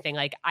wear anything.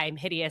 Like I'm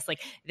hideous.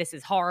 Like this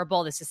is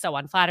horrible. This is so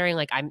unflattering.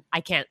 Like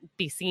I can't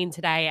be seen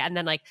today. And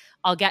then like,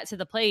 I'll get to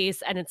the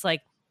place and it's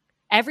like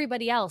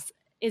everybody else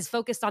is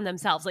focused on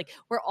themselves. Like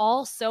we're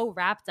all so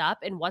wrapped up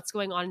in what's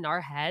going on in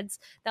our heads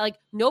that like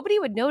nobody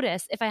would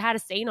notice if I had a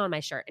stain on my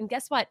shirt. And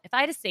guess what? If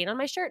I had a stain on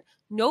my shirt,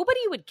 nobody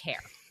would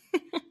care.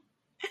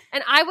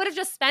 And I would have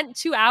just spent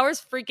 2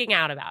 hours freaking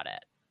out about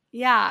it.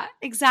 Yeah,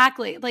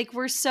 exactly. Like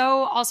we're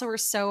so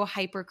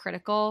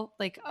hypercritical,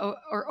 like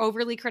or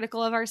overly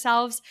critical of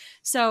ourselves.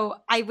 So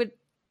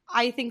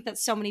I think that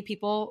so many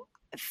people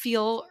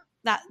feel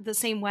that the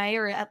same way,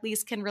 or at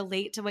least can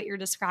relate to what you're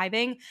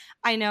describing.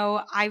 I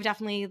know I've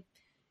definitely,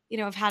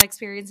 I've had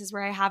experiences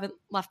where I haven't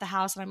left the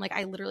house and I'm like,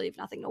 I literally have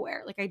nothing to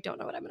wear. Like I don't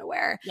know what I'm going to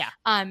wear. Yeah.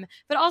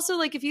 But also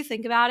like, if you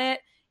think about it,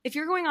 if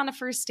you're going on a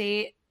first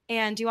date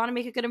and you want to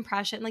make a good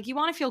impression, like you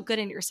want to feel good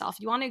in yourself,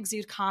 you want to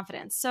exude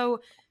confidence.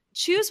 So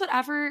choose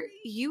whatever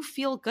you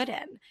feel good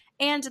in.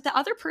 And the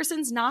other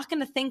person's not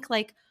going to think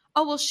like,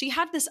 oh, well, she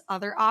had this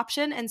other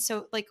option. And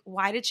so, like,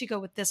 why did she go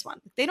with this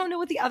one? They don't know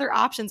what the other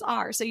options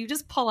are. So you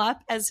just pull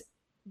up as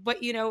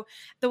what,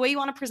 the way you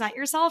want to present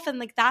yourself. And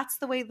like, that's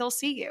the way they'll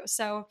see you.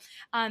 So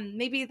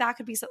maybe that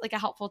could be like a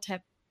helpful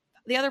tip.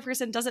 The other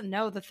person doesn't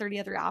know the 30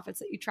 other outfits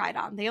that you tried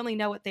on. They only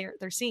know what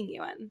they're seeing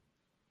you in.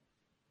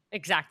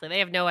 Exactly. They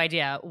have no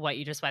idea what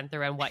you just went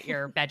through and what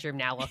your bedroom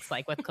now looks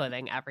like with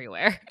clothing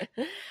everywhere.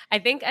 I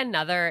think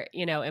another,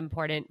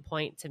 important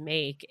point to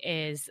make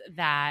is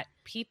that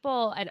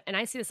people, and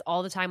I see this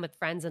all the time with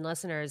friends and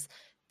listeners,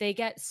 they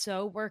get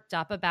so worked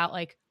up about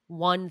like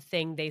one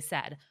thing they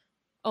said.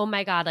 Oh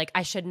my God, like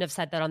I shouldn't have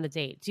said that on the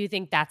date. Do you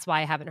think that's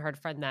why I haven't heard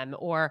from them?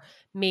 Or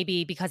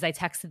maybe because I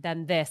texted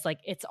them this,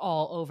 like it's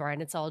all over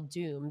and it's all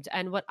doomed.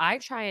 And what I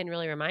try and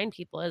really remind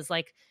people is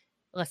like,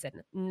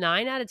 listen,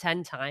 9 out of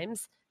 10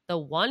 times, the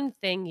one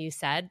thing you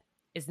said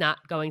is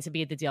not going to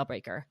be the deal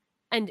breaker.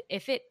 And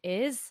if it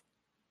is,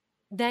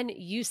 then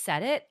you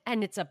said it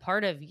and it's a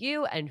part of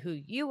you and who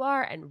you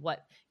are and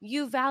what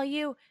you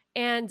value.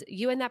 And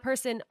you and that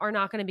person are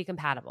not going to be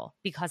compatible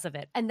because of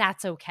it. And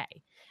that's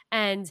okay.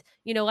 And,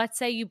 let's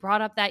say you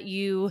brought up that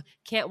you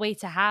can't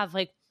wait to have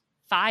like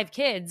 5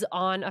 kids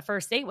on a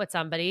first date with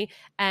somebody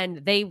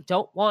and they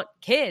don't want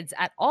kids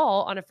at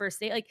all on a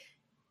first date. Like,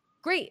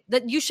 great,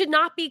 that you should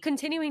not be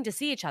continuing to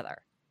see each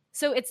other.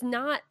 So it's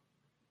not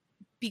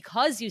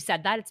because you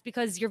said that, it's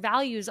because your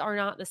values are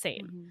not the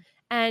same. Mm-hmm.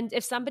 And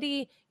if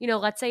somebody,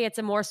 let's say it's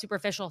a more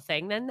superficial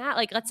thing than that,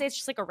 like, let's say it's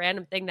just like a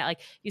random thing that like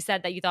you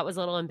said that you thought was a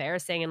little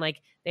embarrassing and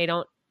like they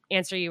don't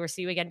answer you or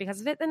see you again because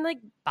of it, then like,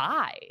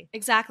 bye.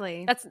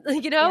 Exactly. That's,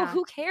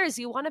 who cares?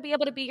 You want to be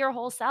able to be your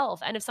whole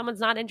self. And if someone's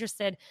not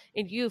interested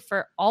in you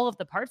for all of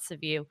the parts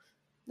of you,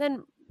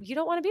 then you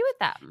don't want to be with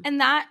them.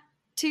 And that,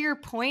 to your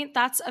point,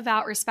 that's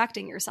about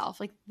respecting yourself.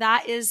 Like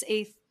that is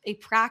a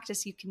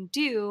practice you can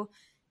do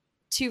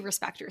to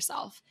respect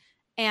yourself.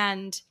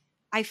 And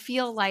I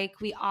feel like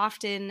we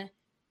often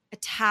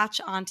attach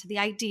onto the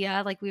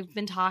idea, like we've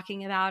been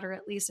talking about, or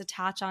at least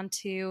attach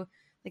onto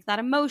like that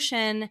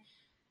emotion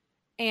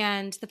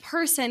and the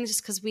person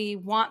just because we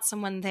want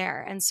someone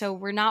there. And so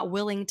we're not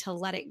willing to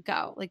let it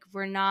go. Like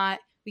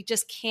we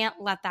just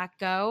can't let that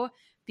go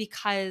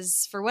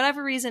because for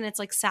whatever reason, it's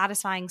like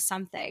satisfying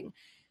something.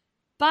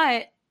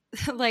 But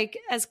like,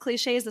 as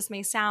cliche as this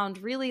may sound,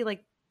 really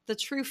like the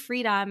true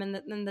freedom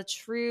and the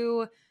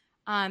true,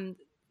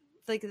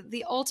 like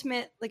the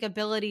ultimate like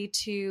ability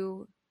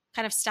to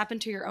kind of step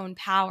into your own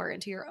power,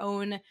 into your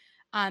own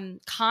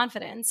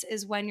confidence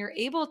is when you're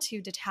able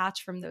to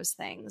detach from those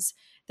things.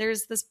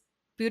 There's this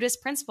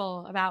Buddhist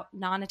principle about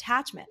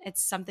non-attachment.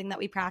 It's something that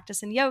we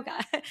practice in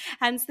yoga.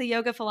 Hence the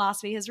yoga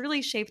philosophy has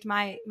really shaped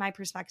my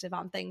perspective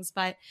on things.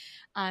 But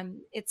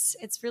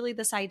it's really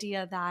this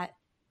idea that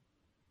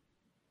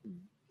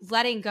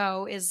letting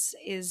go is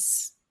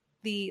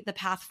the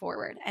path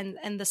forward,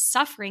 and the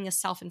suffering is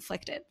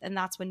self-inflicted, and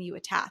that's when you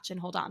attach and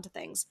hold on to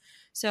things.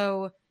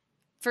 So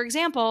for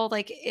example,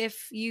 like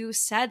if you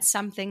said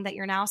something that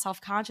you're now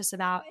self-conscious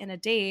about in a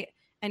date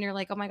and you're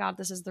like, oh my God,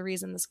 this is the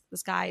reason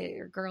this guy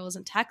or girl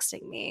isn't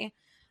texting me,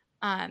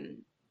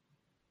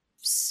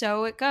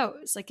 so it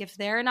goes. Like if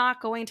they're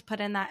not going to put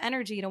in that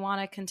energy to want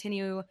to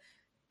continue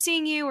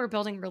seeing you or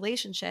building a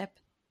relationship,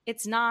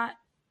 it's not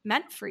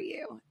meant for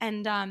you.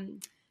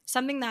 And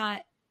something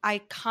that I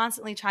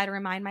constantly try to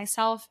remind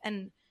myself,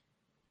 and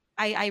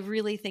I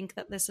really think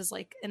that this is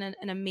like an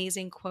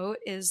amazing quote,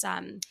 is,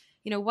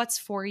 what's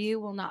for you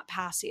will not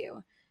pass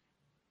you.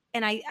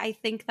 And I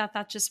think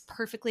that just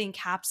perfectly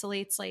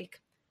encapsulates like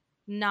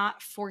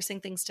not forcing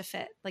things to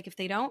fit. Like if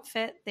they don't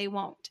fit, they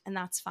won't, and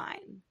that's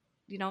fine.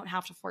 You don't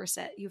have to force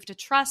it. You have to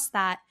trust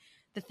that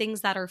the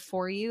things that are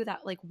for you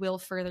that like will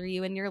further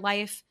you in your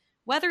life,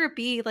 whether it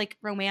be like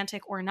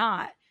romantic or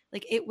not,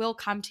 like it will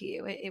come to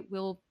you.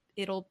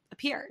 It'll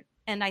appear.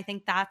 And I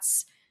think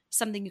that's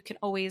something you can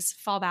always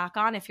fall back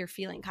on if you're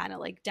feeling kind of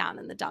like down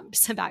in the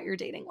dumps about your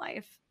dating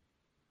life.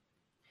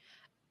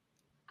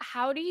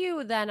 How do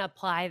you then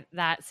apply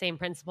that same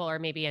principle or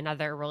maybe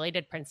another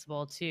related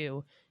principle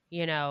to,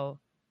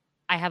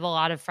 I have a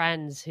lot of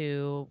friends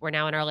who were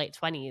now in our late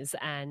 20s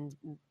and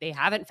they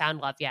haven't found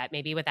love yet,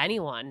 maybe with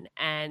anyone.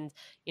 And,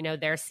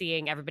 they're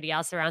seeing everybody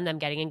else around them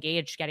getting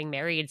engaged, getting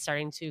married,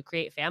 starting to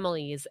create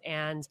families.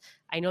 And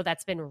I know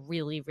that's been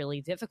really,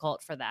 really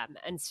difficult for them.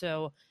 And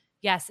so,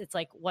 yes, it's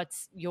like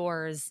what's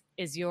yours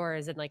is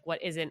yours and like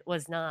what isn't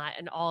was not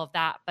and all of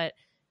that. But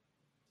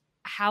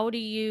how do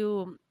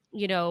you,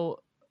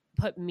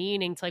 put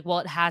meaning to like, well,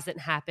 it hasn't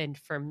happened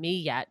for me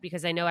yet,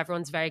 because I know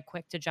everyone's very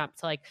quick to jump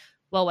to like,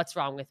 well, what's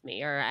wrong with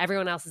me? Or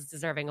everyone else is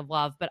deserving of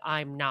love, but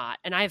I'm not.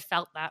 And I've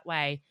felt that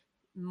way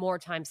more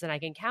times than I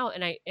can count.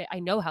 And I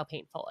know how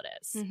painful it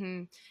is.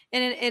 Mm-hmm.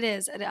 And it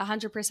is, it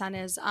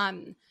 100% is.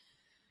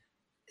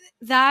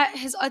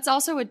 It's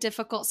also a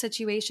difficult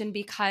situation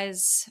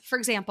because, for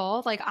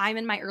example, like I'm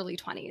in my early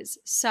 20s.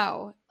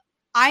 So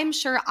I'm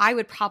sure I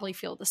would probably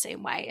feel the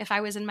same way if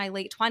I was in my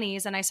late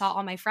 20s and I saw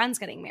all my friends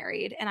getting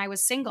married and I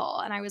was single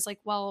and I was like,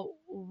 well,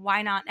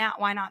 why not now?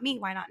 Why not me?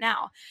 Why not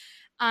now?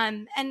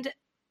 And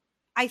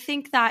I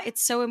think that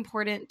it's so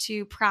important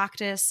to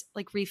practice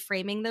like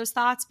reframing those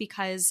thoughts,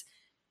 because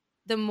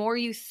the more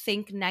you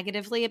think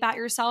negatively about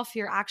yourself,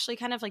 you're actually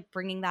kind of like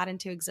bringing that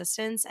into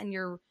existence, and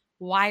you're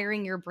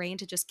wiring your brain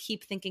to just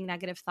keep thinking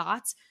negative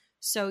thoughts.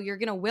 So you're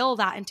going to will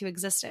that into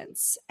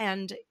existence.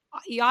 And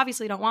you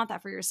obviously don't want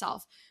that for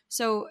yourself.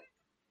 So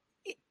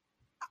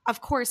of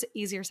course,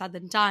 easier said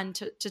than done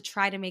to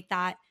try to make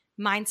that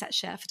mindset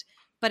shift.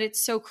 But it's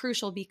so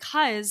crucial,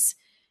 because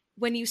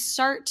when you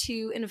start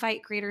to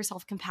invite greater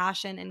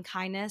self-compassion and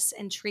kindness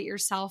and treat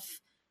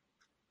yourself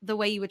the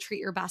way you would treat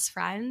your best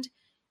friend,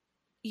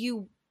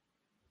 you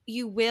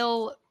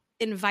will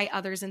invite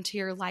others into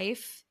your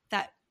life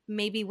that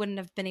maybe wouldn't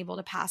have been able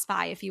to pass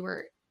by if you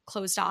were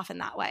closed off in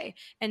that way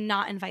and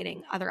not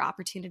inviting other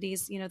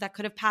opportunities, that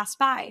could have passed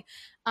by.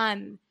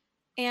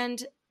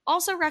 And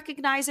also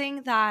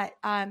recognizing that,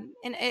 and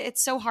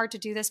it's so hard to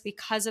do this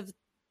because of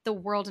the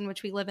world in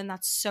which we live in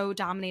that's so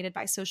dominated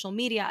by social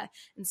media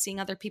and seeing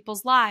other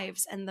people's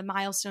lives and the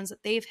milestones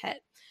that they've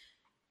hit.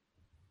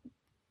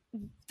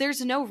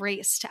 There's no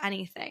race to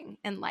anything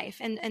in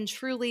life. And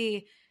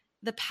truly,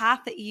 the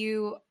path that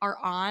you are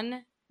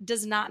on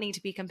does not need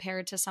to be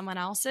compared to someone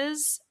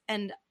else's.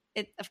 And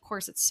of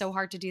course, it's so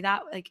hard to do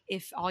that, like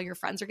if all your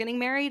friends are getting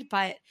married,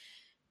 but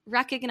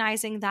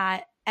recognizing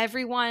that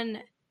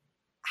everyone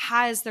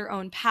has their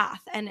own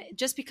path. And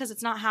just because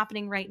it's not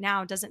happening right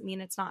now doesn't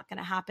mean it's not going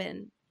to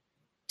happen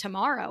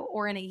tomorrow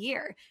or in a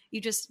year. You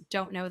just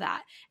don't know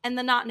that. And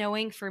the not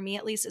knowing, for me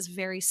at least, is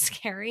very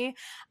scary.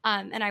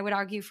 And I would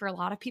argue for a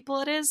lot of people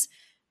it is.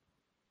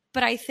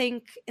 But I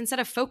think instead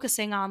of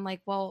focusing on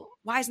like, well,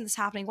 why isn't this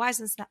happening? Why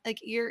isn't this not? Like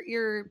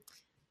you're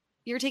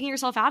taking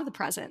yourself out of the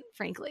present,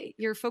 frankly.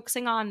 You're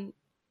focusing on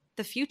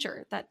the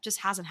future that just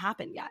hasn't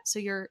happened yet. So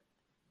you're,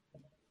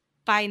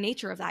 by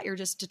nature of that, you're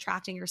just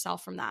detracting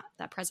yourself from that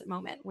present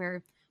moment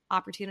where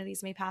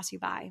opportunities may pass you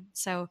by.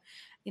 So,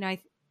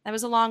 that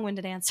was a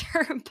long-winded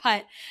answer,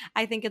 but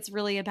I think it's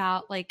really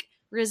about like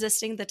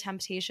resisting the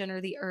temptation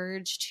or the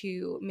urge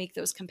to make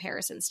those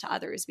comparisons to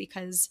others,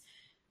 because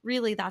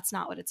really that's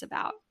not what it's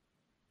about.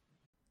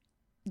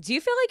 Do you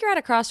feel like you're at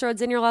a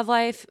crossroads in your love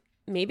life?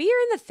 Maybe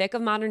you're in the thick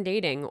of modern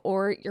dating,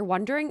 or you're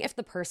wondering if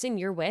the person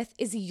you're with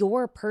is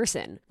your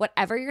person.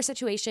 Whatever your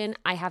situation,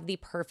 I have the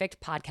perfect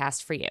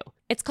podcast for you.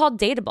 It's called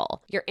Dateable,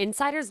 your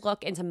insider's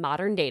look into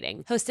modern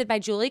dating, hosted by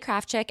Julie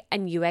Krafchick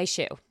and Yue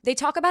Xu. They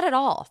talk about it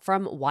all,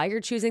 from why you're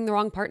choosing the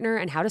wrong partner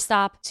and how to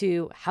stop,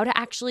 to how to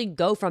actually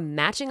go from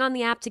matching on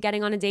the app to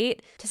getting on a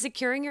date, to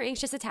securing your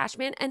anxious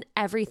attachment and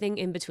everything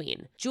in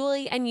between.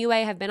 Julie and Yue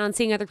have been on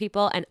Seeing Other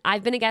People, and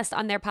I've been a guest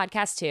on their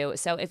podcast too.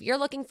 So if you're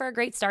looking for a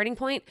great starting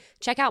point,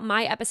 check out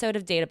my episode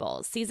of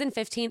Dateable. Season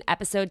 15,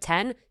 episode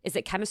 10, Is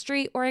It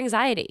Chemistry or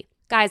Anxiety?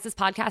 Guys, this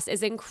podcast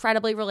is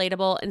incredibly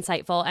relatable,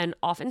 insightful, and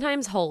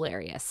oftentimes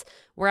hilarious.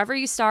 Wherever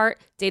you start,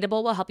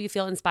 Dateable will help you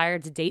feel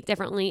inspired to date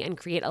differently and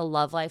create a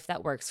love life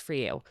that works for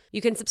you.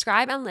 You can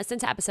subscribe and listen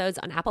to episodes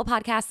on Apple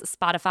Podcasts,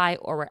 Spotify,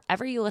 or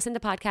wherever you listen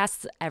to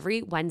podcasts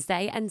every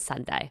Wednesday and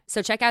Sunday.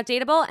 So check out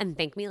Dateable and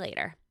thank me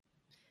later.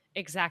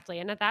 Exactly.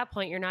 And at that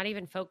point, you're not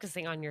even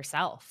focusing on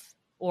yourself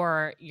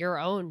or your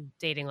own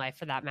dating life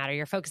for that matter.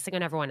 You're focusing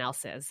on everyone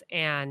else's.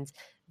 And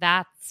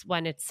that's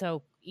when it's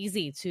so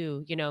easy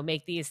to,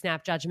 make these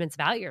snap judgments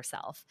about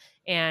yourself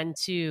and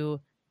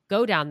to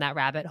go down that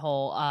rabbit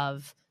hole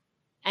of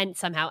and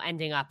somehow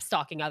ending up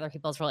stalking other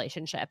people's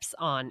relationships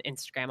on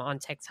Instagram, on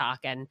TikTok,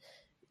 and,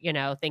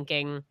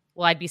 thinking,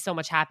 well, I'd be so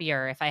much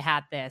happier if I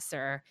had this,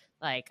 or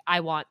like,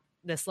 I want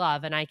this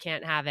love and I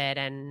can't have it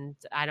and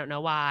I don't know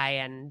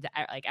why, and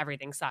like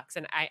everything sucks.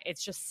 And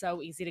it's just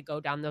so easy to go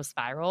down those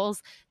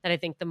spirals that I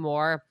think the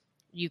more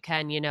you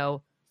can,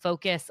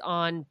 focus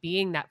on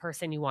being that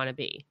person you want to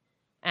be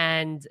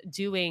and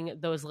doing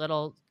those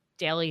little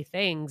daily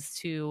things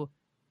to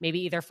maybe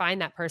either find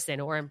that person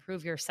or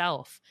improve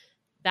yourself,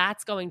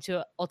 that's going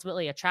to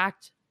ultimately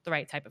attract the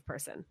right type of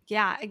person.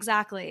 Yeah,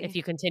 exactly. If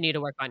you continue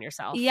to work on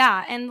yourself.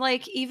 Yeah. And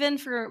like, even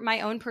for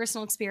my own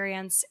personal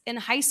experience in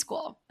high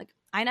school, like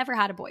I never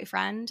had a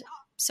boyfriend.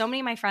 So many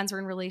of my friends were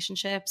in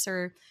relationships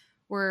or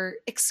were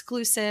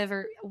exclusive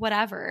or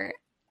whatever.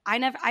 I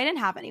didn't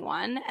have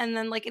anyone. And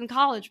then like in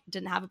college,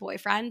 didn't have a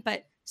boyfriend,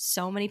 but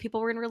so many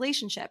people were in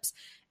relationships.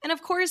 And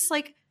of course,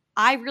 like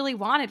I really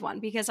wanted one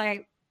because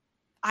I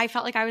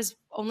felt like I was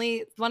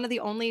only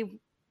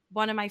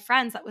one of my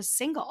friends that was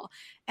single.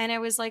 And I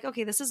was like,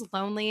 okay, this is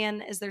lonely.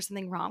 And is there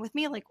something wrong with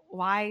me? Like,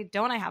 why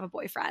don't I have a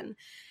boyfriend?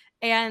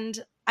 And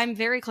I'm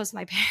very close to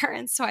my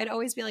parents. So I'd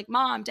always be like,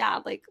 Mom,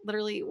 Dad, like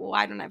literally,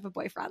 why don't I have a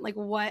boyfriend? Like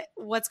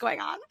what's going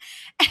on?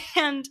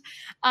 And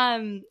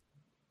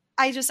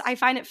I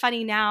find it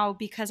funny now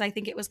because I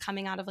think it was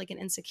coming out of like an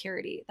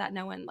insecurity that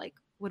no one like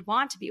would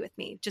want to be with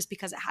me just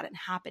because it hadn't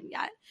happened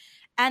yet.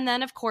 And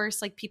then of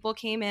course, like people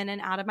came in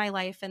and out of my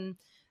life, and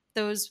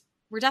those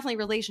were definitely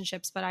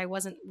relationships, but I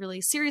wasn't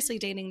really seriously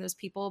dating those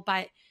people.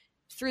 But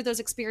through those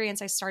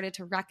experiences, I started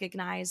to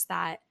recognize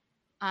that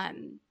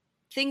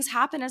things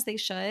happen as they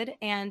should.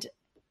 And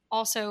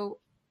also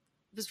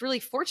was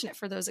really fortunate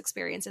for those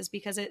experiences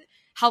because it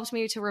helped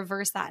me to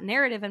reverse that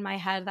narrative in my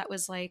head that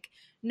was like,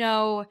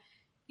 no,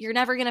 you're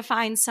never going to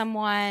find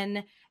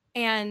someone.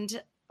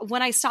 And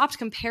when I stopped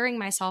comparing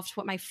myself to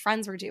what my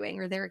friends were doing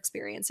or their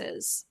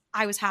experiences,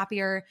 I was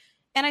happier.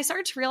 And I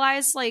started to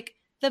realize like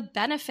the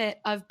benefit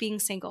of being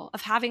single,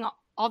 of having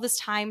all this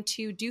time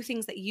to do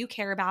things that you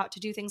care about, to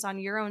do things on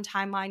your own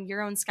timeline,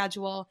 your own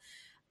schedule.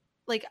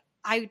 Like,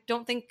 I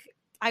don't think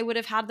I would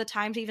have had the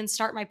time to even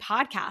start my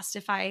podcast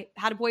if I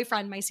had a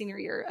boyfriend my senior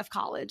year of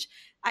college.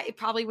 It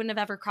probably wouldn't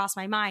have ever crossed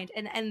my mind.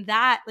 And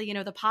that, you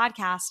know, the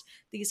podcast,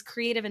 these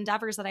creative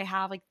endeavors that I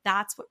have, like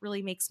that's what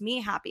really makes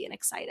me happy and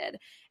excited.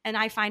 And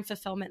I find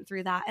fulfillment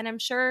through that. And I'm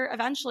sure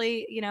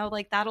eventually, you know,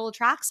 like that'll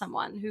attract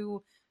someone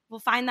who will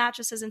find that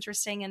just as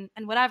interesting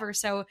and whatever.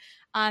 So,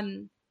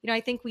 you know,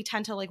 I think we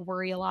tend to like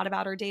worry a lot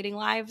about our dating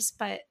lives,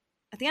 but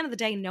at the end of the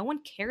day, no one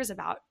cares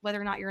about whether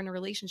or not you're in a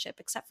relationship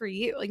except for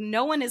you. Like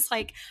no one is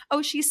like,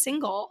 oh, she's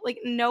single. Like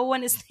no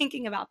one is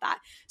thinking about that.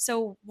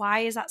 So why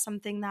is that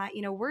something that,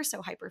 you know, we're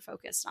so hyper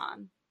focused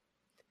on?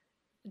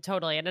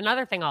 Totally. And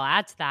another thing I'll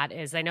add to that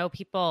is I know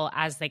people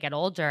as they get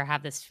older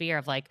have this fear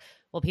of like,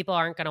 well, people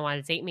aren't going to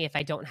want to date me if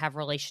I don't have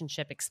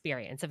relationship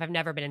experience, if I've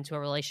never been into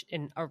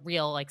a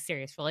real like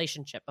serious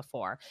relationship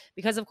before.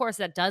 Because of course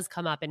that does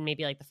come up in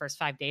maybe like the first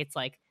 5 dates,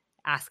 like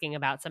asking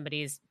about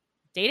somebody's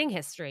dating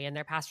history and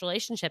their past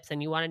relationships.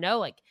 And you want to know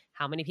like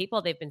how many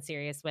people they've been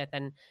serious with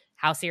and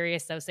how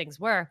serious those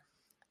things were.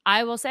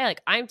 I will say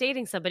like I'm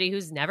dating somebody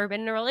who's never been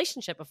in a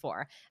relationship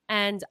before.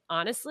 And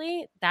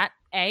honestly, that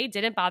A,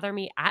 didn't bother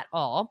me at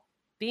all.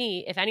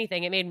 B, if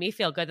anything, it made me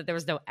feel good that there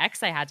was no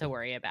ex I had to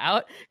worry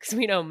about because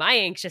we know my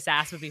anxious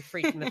ass would be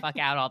freaking the fuck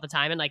out all the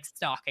time and like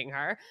stalking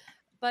her.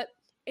 But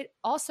it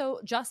also,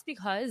 just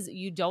because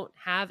you don't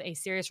have a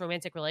serious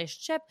romantic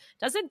relationship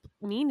doesn't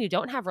mean you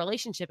don't have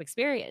relationship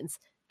experience.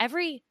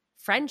 Every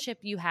friendship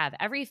you have,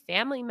 every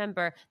family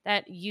member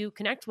that you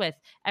connect with,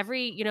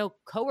 every, you know,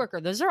 coworker,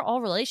 those are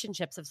all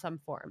relationships of some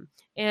form.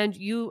 And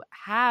you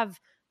have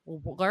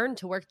learned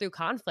to work through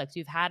conflict.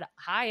 You've had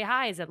high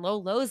highs and low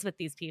lows with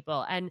these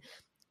people. And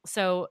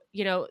so,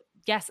 you know,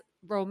 yes,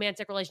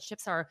 romantic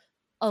relationships are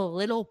a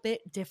little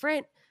bit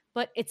different,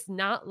 but it's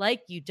not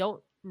like you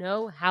don't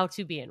know how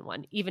to be in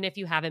one, even if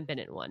you haven't been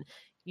in one.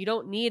 You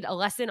don't need a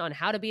lesson on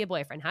how to be a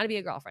boyfriend, how to be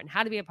a girlfriend,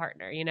 how to be a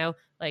partner, you know,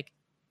 like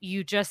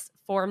you just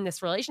form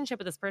this relationship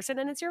with this person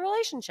and it's your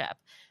relationship.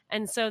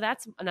 And so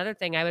that's another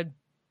thing I would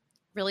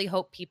really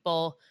hope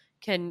people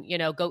can, you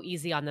know, go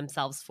easy on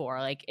themselves for.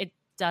 Like it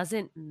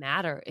doesn't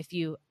matter if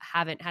you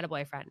haven't had a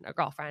boyfriend or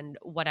girlfriend,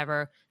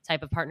 whatever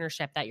type of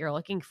partnership that you're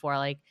looking for.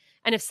 Like,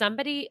 and if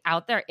somebody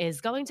out there is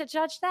going to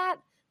judge that,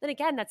 then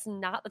again, that's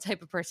not the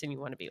type of person you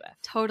want to be with.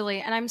 Totally.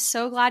 And I'm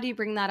so glad you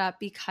bring that up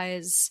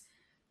because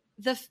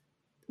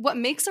what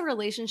makes a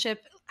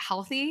relationship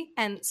healthy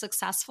and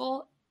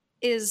successful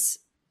is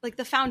like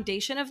the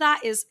foundation of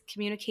that is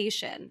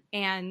communication.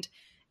 And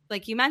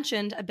like you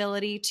mentioned,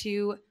 ability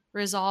to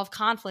resolve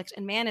conflict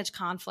and manage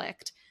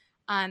conflict.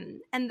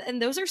 And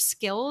those are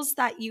skills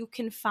that you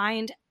can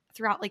find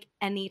throughout like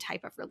any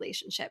type of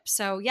relationship.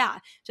 So yeah,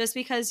 just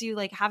because you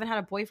like haven't had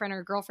a boyfriend or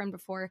a girlfriend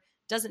before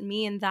doesn't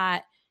mean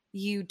that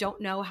you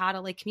don't know how to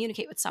like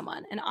communicate with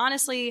someone. And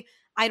honestly,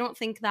 I don't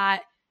think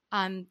that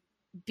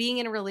being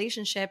in a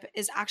relationship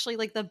is actually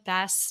like the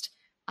best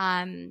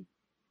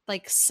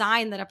like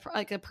sign that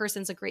a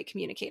person's a great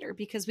communicator,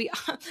 because we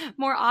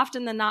more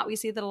often than not, we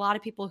see that a lot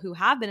of people who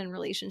have been in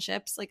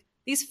relationships, like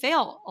these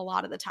fail a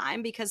lot of the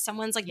time because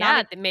someone's like,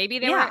 maybe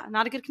they were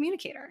not a good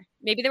communicator.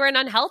 Maybe they were in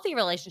unhealthy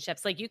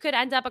relationships. Like you could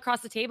end up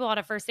across the table on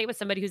a first date with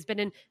somebody who's been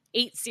in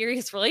 8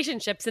 serious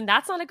relationships, and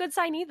that's not a good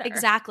sign either.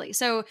 Exactly.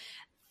 So,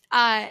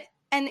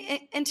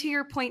 and to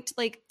your point,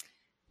 like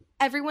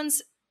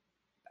everyone's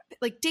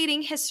like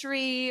dating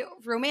history,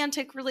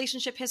 romantic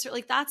relationship history,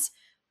 like that's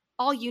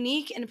all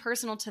unique and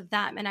personal to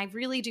them. And I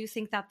really do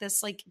think that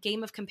this like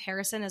game of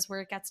comparison is where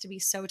it gets to be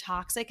so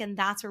toxic. And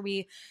that's where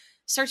we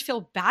start to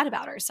feel bad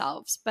about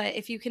ourselves. But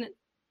if you can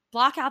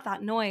block out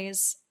that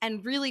noise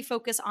and really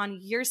focus on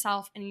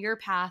yourself and your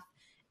path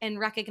and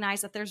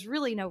recognize that there's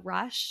really no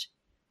rush,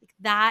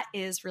 that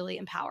is really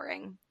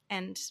empowering.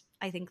 And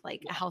I think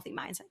like a healthy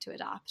mindset to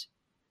adopt.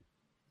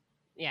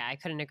 Yeah, I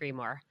couldn't agree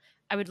more.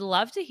 I would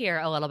love to hear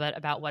a little bit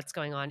about what's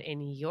going on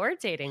in your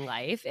dating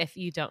life, if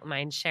you don't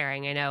mind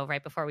sharing. I know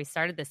right before we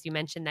started this, you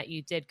mentioned that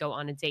you did go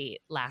on a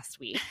date last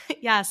week.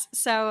 Yes.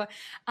 So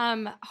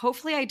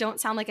hopefully I don't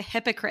sound like a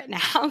hypocrite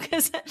now,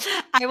 because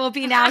I will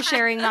be now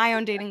sharing my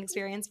own dating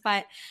experience.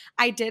 But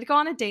I did go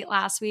on a date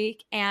last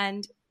week,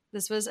 and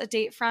this was a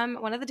date from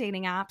one of the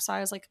dating apps. So I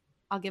was like,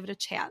 I'll give it a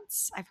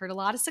chance. I've heard a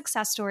lot of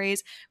success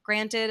stories.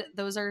 Granted,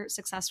 those are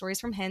success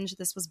stories from Hinge.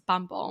 This was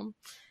Bumble.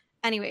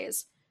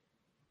 Anyways,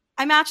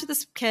 I matched with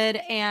this kid,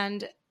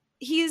 and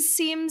he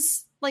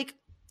seems like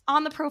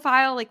on the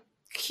profile, like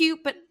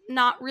cute, but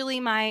not really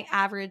my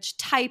average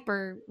type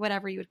or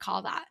whatever you would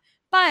call that.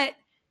 But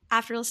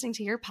after listening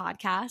to your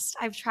podcast,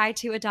 I've tried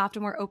to adopt a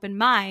more open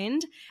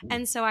mind.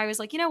 And so I was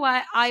like, you know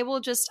what? I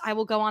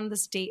will go on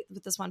this date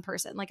with this one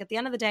person. Like, at the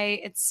end of the day,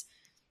 it's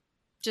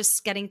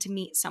just getting to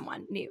meet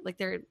someone new.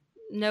 Like,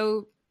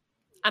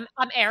 I'm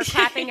air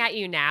clapping at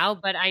you now,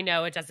 but I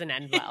know it doesn't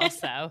end well.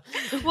 So,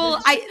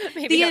 well,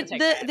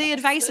 the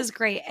advice is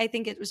great. I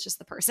think it was just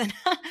the person,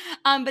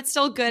 but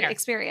still good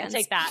experience.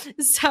 Take that.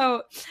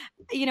 So,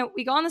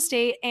 we go on this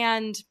date,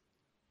 and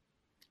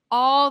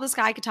all this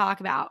guy could talk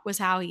about was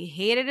how he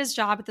hated his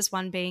job at this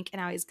one bank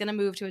and how he's going to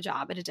move to a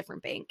job at a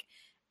different bank,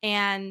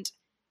 and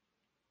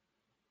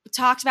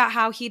talked about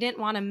how he didn't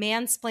want to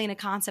mansplain a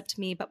concept to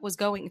me, but was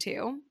going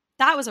to.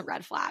 That was a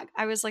red flag.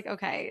 I was like,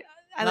 okay.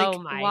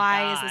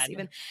 Why is this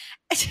even?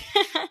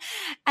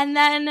 And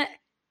then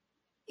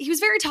he was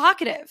very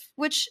talkative,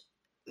 which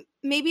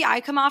maybe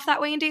I come off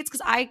that way in dates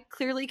because I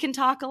clearly can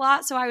talk a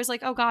lot. So I was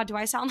like, oh God, do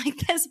I sound like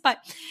this? But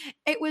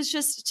it was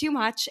just too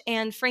much.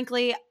 And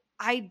frankly,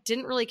 I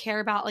didn't really care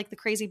about like the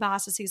crazy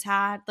bosses he's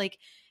had. Like,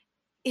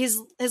 his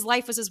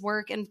life was his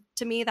work. And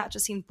to me, that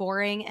just seemed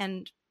boring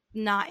and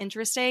not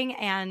interesting.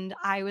 And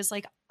I was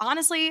like,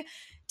 honestly,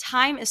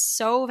 time is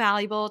so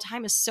valuable.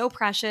 Time is so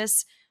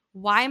precious.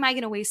 Why am I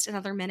going to waste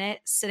another minute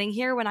sitting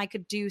here when I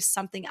could do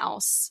something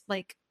else?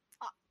 Like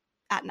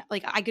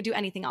I could do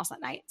anything else that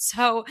night.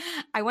 So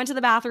I went to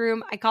the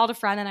bathroom, I called a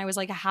friend, and I was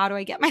like, how do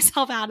I get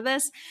myself out of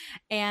this?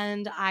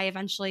 And I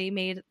eventually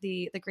made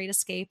the great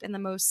escape in the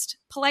most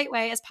polite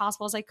way as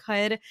possible as I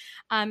could.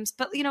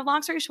 But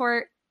long story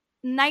short,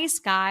 nice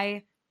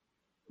guy,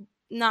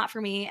 not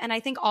for me. And I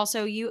think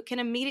also you can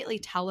immediately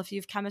tell if you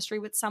have chemistry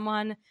with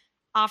someone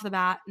off the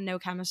bat, no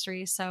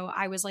chemistry. So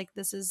I was like,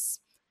 this is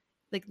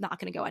like not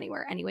going to go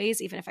anywhere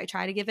anyways, even if I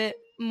try to give it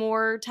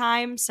more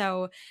time.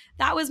 So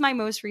that was my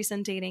most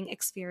recent dating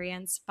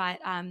experience. But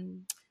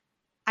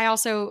I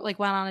also like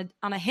went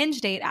on a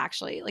Hinge date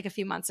actually like a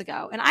few months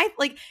ago. And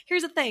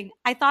here's the thing.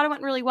 I thought it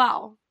went really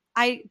well.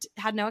 I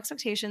had no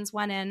expectations,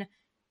 went in,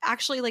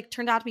 actually like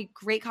turned out to be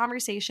great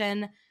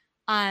conversation.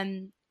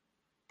 And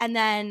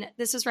then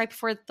this was right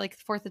before like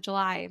the 4th of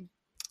July.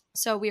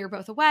 So we were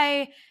both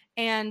away,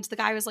 and the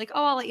guy was like,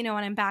 oh, I'll let you know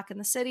when I'm back in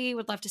the city.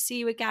 Would love to see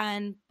you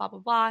again, blah, blah,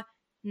 blah.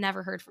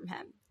 Never heard from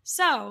him.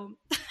 So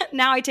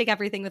now I take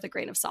everything with a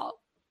grain of salt.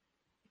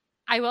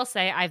 I will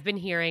say I've been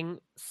hearing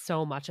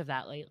so much of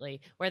that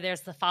lately, where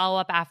there's the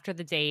follow-up after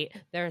the date.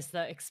 There's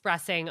the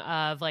expressing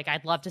of like,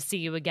 I'd love to see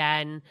you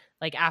again,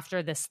 like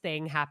after this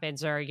thing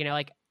happens, or,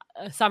 like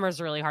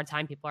summer's a really hard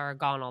time. People are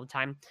gone all the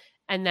time.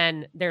 And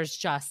then there's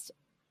just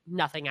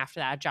nothing after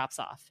that. It drops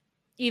off.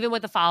 Even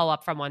with the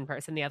follow-up from one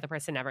person, the other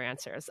person never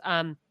answers.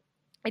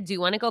 I do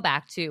want to go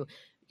back to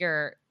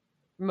your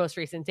most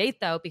recent date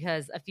though,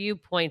 because a few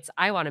points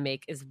I want to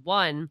make is,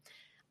 one,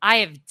 I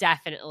have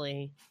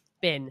definitely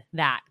been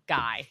that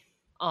guy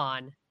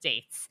on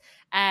dates.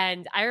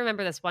 And I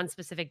remember this one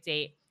specific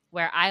date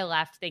where I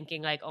left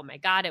thinking like, oh my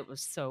God, it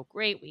was so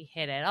great. We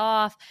hit it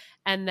off.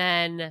 And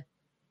then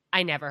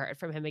I never heard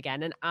from him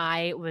again. And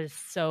I was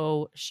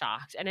so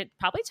shocked. And it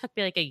probably took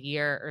me like a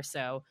year or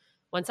so,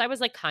 once I was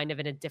like kind of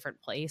in a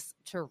different place,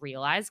 to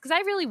realize, because I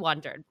really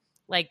wondered.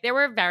 Like, there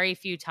were very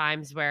few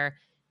times where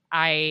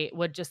I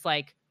would just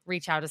like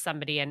reach out to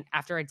somebody and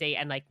after a date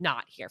and like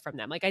not hear from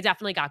them. Like, I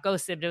definitely got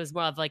ghosted, but it was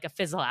more of like a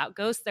fizzle out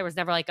ghost. There was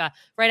never like a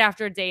right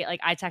after a date, like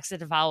I texted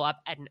to follow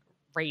up and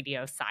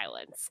radio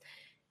silence.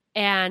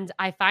 And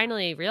I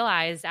finally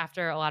realized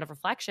after a lot of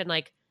reflection,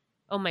 like,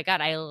 oh my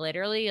God, I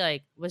literally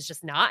like was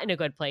just not in a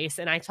good place.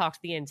 And I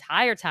talked the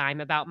entire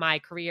time about my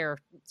career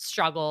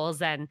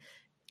struggles and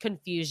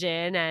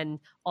confusion and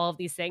all of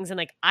these things. And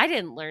like, I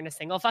didn't learn a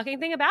single fucking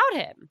thing about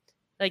him.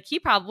 Like, he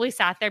probably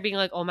sat there being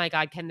like, oh my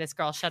God, can this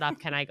girl shut up?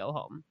 Can I go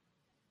home?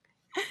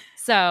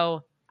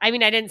 So, I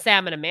mean, I didn't say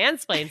I'm going to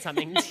mansplain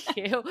something to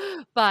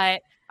you,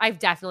 but I've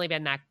definitely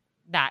been that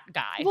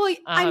guy. Well,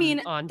 I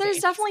mean,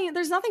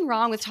 there's nothing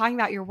wrong with talking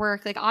about your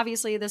work. Like,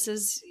 obviously this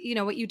is,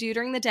 what you do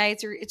during the day.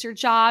 It's your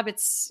job. It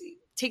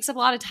takes up a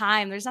lot of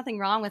time. There's nothing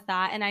wrong with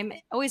that. And I'm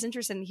always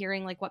interested in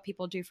hearing like what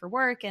people do for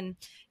work and,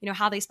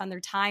 how they spend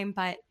their time.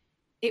 But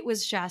it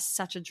was just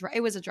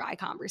it was a dry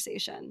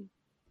conversation.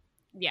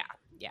 Yeah.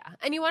 Yeah.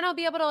 And you want to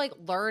be able to like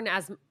learn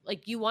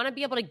you want to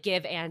be able to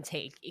give and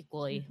take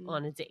equally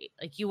on a date.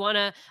 Like, you want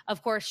to,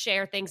 of course,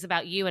 share things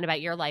about you and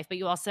about your life, but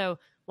you also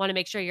want to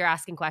make sure you're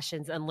asking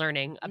questions and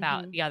learning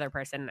about the other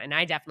person. And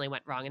I definitely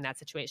went wrong in that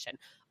situation.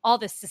 All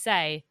this to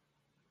say,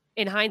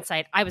 in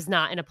hindsight, I was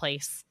not in a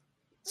place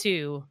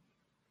to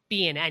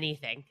be in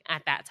anything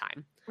at that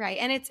time. Right.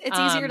 And it's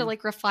easier to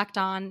like reflect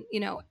on,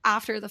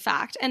 after the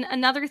fact. And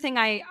another thing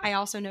I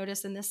also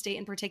noticed in this date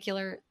in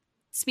particular,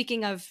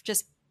 speaking of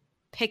just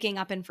picking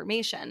up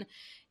information,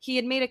 he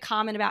had made a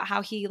comment about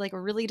how he like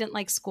really didn't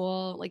like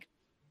school, like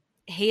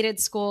hated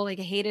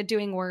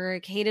doing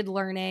work, hated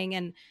learning,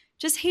 and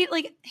just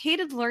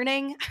hated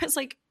learning. I was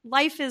like,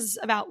 life is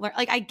about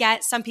like, I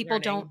get some people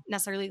don't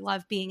necessarily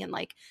love being in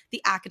like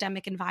the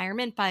academic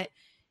environment, but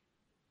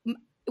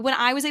when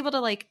I was able to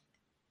like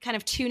kind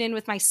of tune in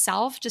with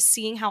myself, just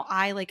seeing how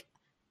I like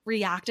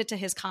reacted to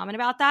his comment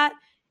about that,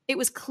 it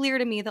was clear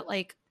to me that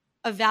like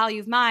a value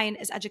of mine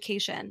is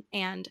education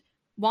and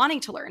wanting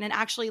to learn and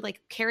actually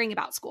like caring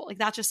about school. Like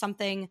that's just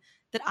something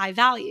that I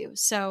value.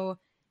 So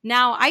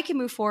now I can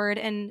move forward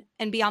and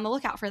be on the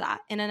lookout for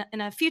that in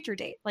a future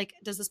date. Like,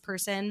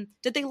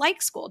 did they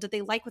like school? Did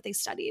they like what they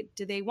studied?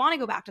 Do they want to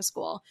go back to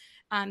school?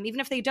 Even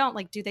if they don't,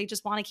 like, do they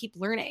just want to keep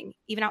learning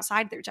even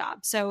outside their job?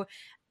 So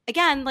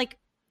again, like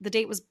the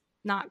date was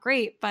not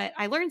great, but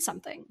I learned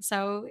something.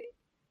 So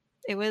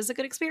it was a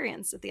good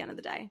experience at the end of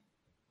the day.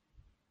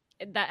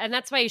 And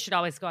that's why you should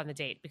always go on the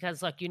date,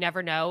 because look, you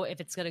never know if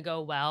it's going to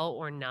go well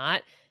or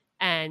not.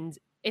 And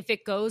if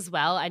it goes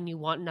well and you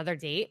want another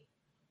date,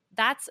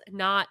 that's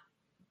not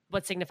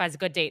what signifies a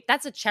good date.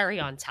 That's a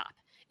cherry on top.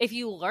 If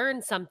you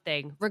learn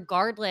something,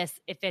 regardless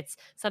if it's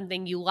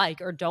something you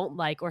like or don't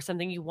like, or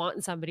something you want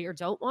in somebody or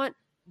don't want,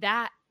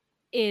 that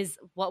is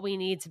what we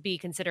need to be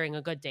considering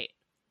a good date.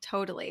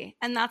 Totally.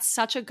 And that's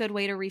such a good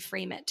way to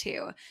reframe it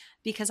too,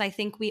 because I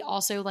think we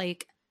also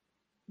like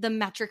the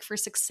metric for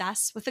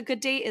success with a good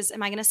date is,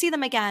 am I going to see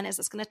them again? Is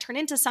this going to turn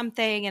into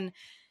something? And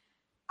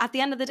at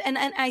the end of the day, and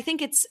I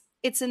think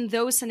it's in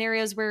those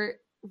scenarios where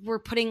we're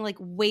putting like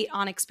weight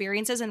on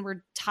experiences and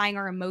we're tying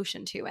our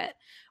emotion to it.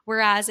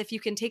 Whereas if you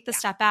can take the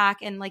step back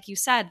and like you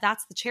said,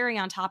 that's the cherry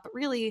on top, but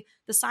really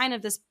the sign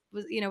of this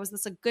was, was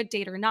this a good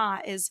date or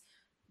not, is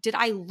did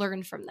I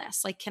learn from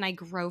this? Like, can I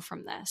grow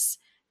from this?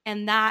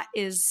 And that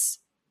is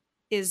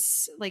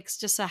like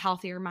just a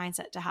healthier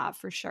mindset to have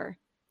for sure.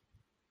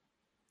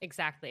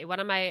 Exactly.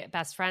 One of my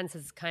best friends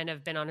has kind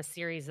of been on a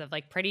series of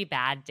like pretty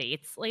bad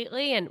dates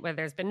lately, and where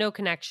there's been no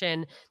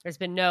connection, there's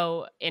been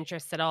no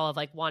interest at all of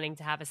like wanting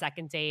to have a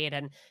second date.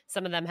 And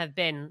some of them have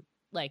been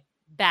like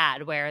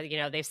bad where,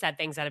 they've said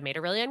things that have made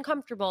her really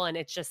uncomfortable, and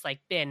it's just like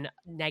been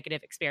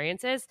negative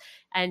experiences.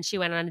 And she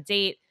went on a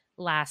date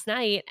last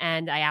night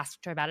and I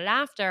asked her about it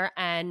after,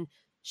 and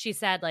she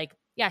said like,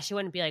 yeah, she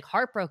wouldn't be like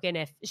heartbroken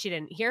if she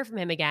didn't hear from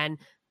him again,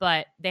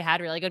 but they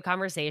had really good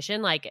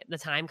conversation. Like the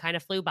time kind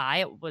of flew by.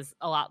 It was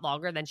a lot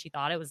longer than she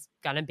thought it was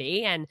going to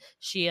be. And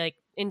she like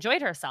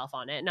enjoyed herself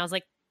on it. And I was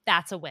like,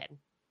 that's a win.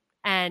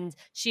 And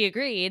she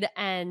agreed.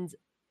 And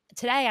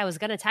today I was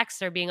going to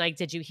text her being like,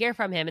 did you hear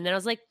from him? And then I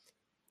was like,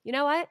 you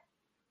know what?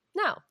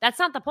 No, that's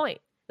not the point.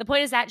 The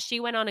point is that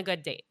she went on a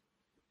good date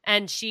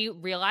and she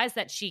realized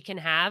that she can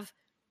have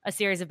a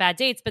series of bad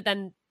dates, but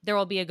then there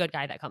will be a good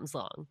guy that comes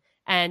along.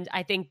 And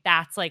I think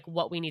that's like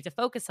what we need to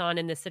focus on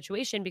in this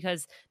situation,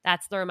 because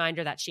that's the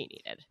reminder that she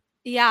needed.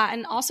 Yeah.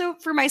 And also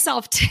for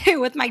myself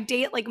too, with my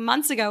date like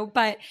months ago.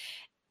 But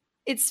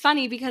it's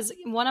funny because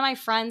one of my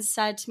friends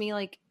said to me,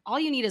 like, all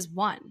you need is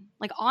one.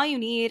 Like, all you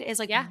need is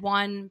like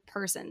one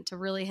person to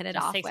really hit it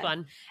off with.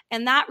 One.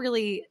 And that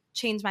really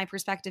changed my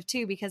perspective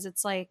too, because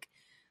it's like,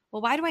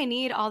 well, why do I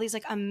need all these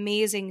like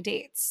amazing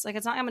dates? Like,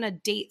 it's not like I'm going to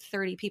date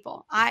 30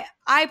 people. I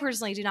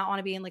personally do not want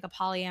to be in like a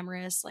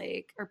polyamorous,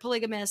 like, or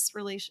polygamous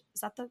relation.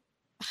 Is that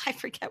I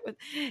forget what.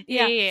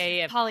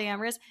 Yeah.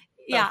 Polyamorous.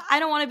 Yeah. I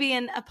don't want to be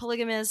in a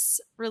polygamous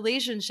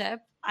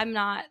relationship.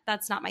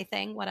 That's not my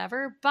thing,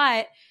 whatever.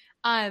 But,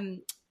 I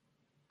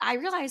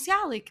realized,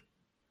 like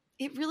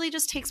it really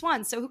just takes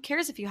one. So who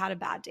cares if you had a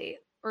bad date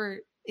or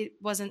it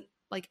wasn't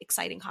like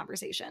exciting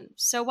conversation?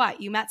 So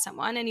what? You met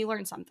someone and you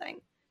learned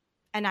something.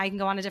 And now you can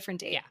go on a different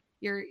date.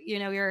 Yeah.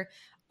 You're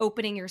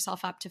opening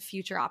yourself up to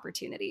future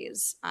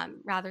opportunities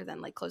rather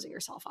than like closing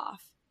yourself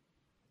off.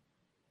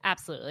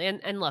 Absolutely.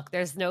 And look,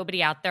 there's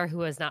nobody out there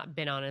who has not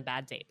been on a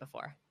bad date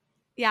before.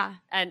 Yeah.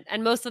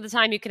 And most of the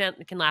time you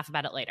can laugh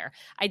about it later.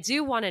 I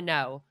do want to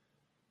know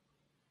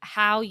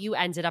how you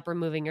ended up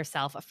removing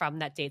yourself from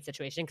that date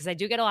situation, because I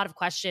do get a lot of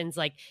questions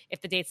like,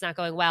 if the date's not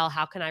going well,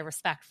 how can I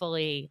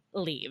respectfully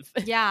leave?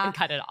 Yeah. And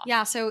cut it off?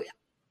 Yeah. So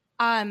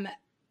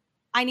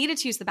I needed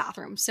to use the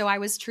bathroom. So I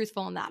was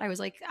truthful in that. I was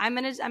like, I'm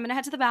going to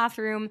head to the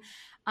bathroom.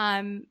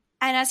 And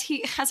as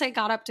I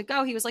got up to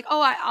go, he was like,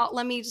 oh,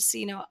 let me just,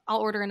 I'll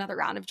order another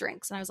round of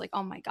drinks. And I was like,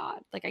 oh my God,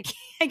 like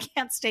I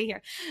can't stay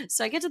here.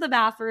 So I get to the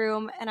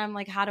bathroom and I'm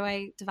like, how do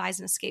I devise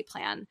an escape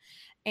plan?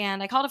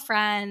 And I called a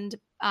friend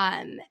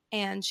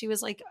and she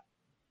was like,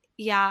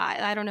 yeah,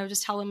 I don't know,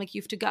 just tell him like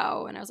you have to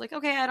go. And I was like,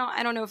 okay,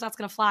 I don't know if that's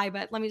going to fly,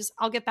 but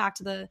I'll get back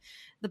to the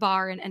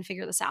bar and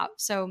figure this out.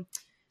 So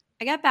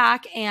I get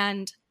back,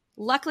 and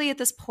luckily at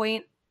this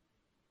point,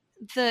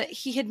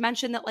 he had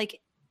mentioned that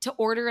like to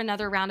order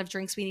another round of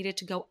drinks, we needed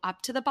to go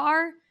up to the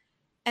bar.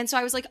 And so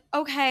I was like,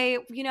 okay,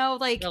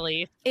 like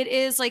relief. It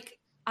is like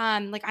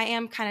like I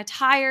am kind of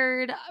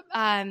tired.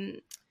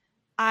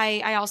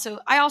 I also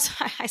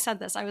I said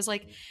this. I was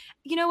like,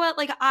 you know what?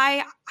 Like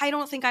I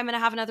don't think I'm going to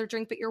have another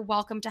drink, but you're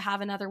welcome to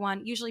have another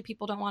one. Usually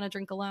people don't want to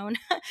drink alone.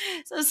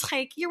 So it's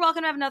like, you're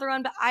welcome to have another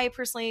one, but I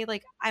personally,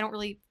 like, I don't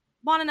really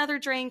want another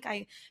drink.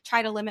 I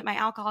try to limit my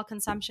alcohol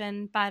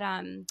consumption, but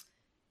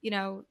you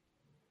know,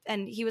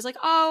 and he was like,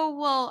 "Oh,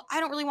 well, I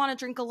don't really want to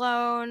drink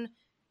alone." And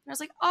I was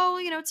like, "Oh,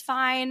 you know, it's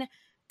fine."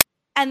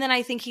 And then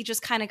I think he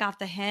just kind of got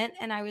the hint,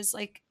 and I was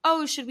like,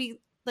 "Oh, should we,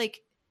 like,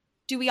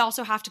 do we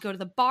also have to go to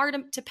the bar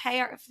to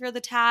pay for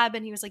the tab?"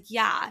 And he was like,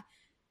 "Yeah."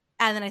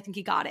 And then I think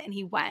he got it and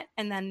he went.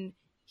 And then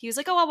he was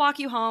like, "Oh, I'll walk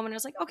you home." And I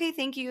was like, "Okay,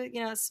 thank you.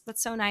 You know,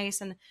 that's so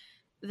nice." And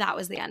that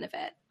was the end of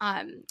it.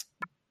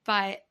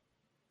 But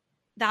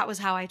that was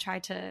how I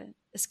tried to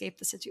escape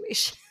the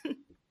situation.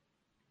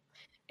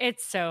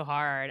 It's so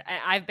hard.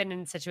 I've been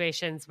in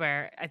situations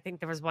where I think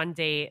there was one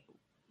date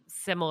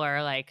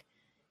similar, like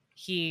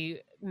he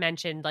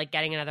mentioned like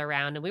getting another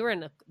round, and we were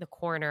in the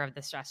corner of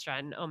this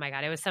restaurant. And, oh my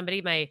God, it was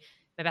somebody my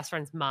best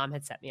friend's mom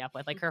had set me up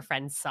with, like her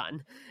friend's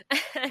son.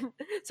 And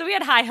so we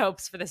had high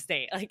hopes for this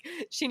date. Like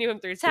she knew him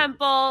through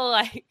Temple,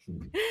 like,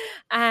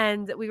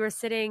 and we were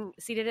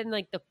seated in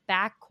like the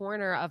back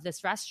corner of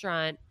this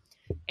restaurant,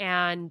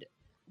 and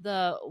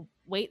the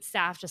wait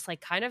staff just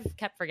like kind of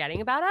kept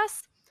forgetting about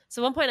us.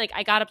 So at one point, like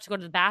I got up to go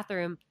to the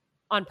bathroom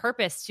on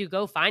purpose to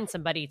go find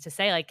somebody to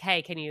say like,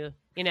 "Hey, can you,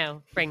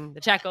 bring the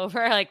check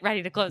over, like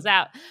ready to close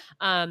out?"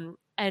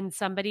 And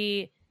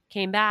somebody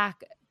came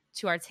back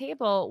to our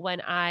table when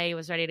I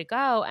was ready to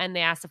go, and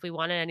they asked if we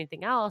wanted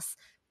anything else.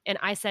 And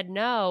I said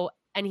no,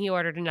 and he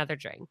ordered another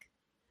drink.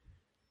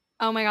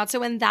 Oh my God.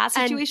 So in that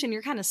situation,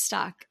 you're kind of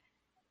stuck.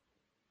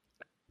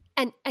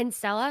 And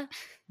Stella,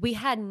 we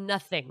had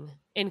nothing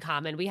in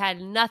common. We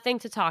had nothing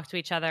to talk to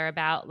each other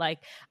about. Like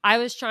I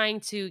was trying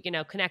to,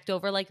 connect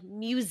over like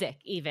music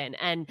even.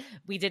 And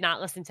we did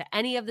not listen to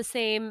any of the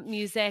same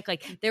music.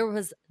 Like there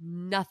was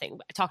nothing.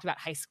 I talked about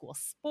high school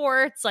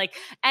sports, like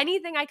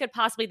anything I could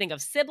possibly think of,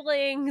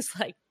 siblings,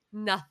 like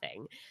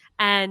nothing.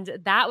 And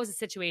that was a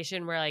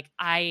situation where like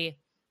I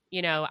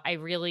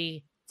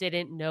really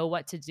didn't know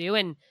what to do.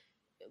 And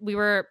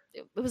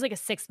it was like a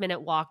 6-minute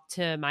walk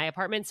to my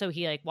apartment. So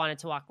he like wanted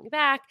to walk me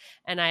back,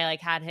 and I like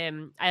had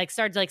him, I like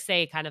started to like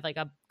say kind of like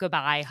a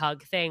goodbye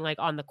hug thing, like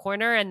on the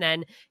corner. And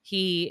then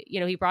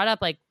he brought up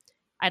like,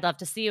 "I'd love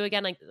to see you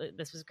again. Like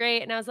this was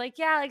great." And I was like,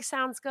 "Yeah, like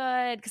sounds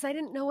good." Cause I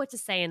didn't know what to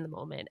say in the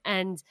moment.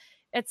 And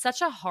it's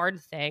such a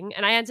hard thing.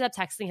 And I ended up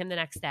texting him the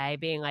next day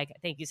being like,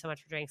 "Thank you so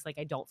much for drinks. Like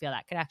I don't feel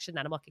that connection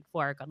that I'm looking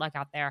for. Good luck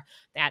out there."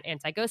 That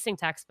anti-ghosting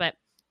text. But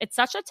it's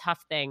such a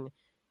tough thing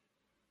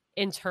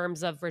in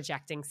terms of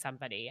rejecting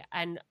somebody.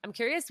 And I'm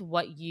curious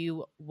what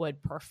you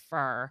would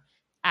prefer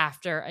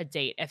after a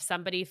date. If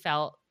somebody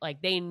felt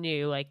like they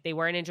knew, like they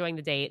weren't enjoying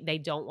the date, they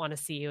don't want to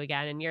see you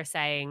again, and you're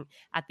saying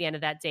at the end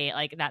of that date,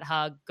 like that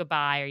hug,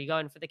 goodbye, or you go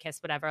in for the kiss,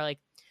 whatever, like,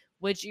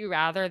 would you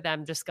rather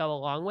them just go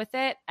along with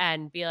it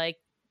and be like,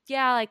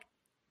 "Yeah, like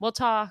we'll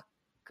talk,"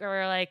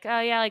 or like,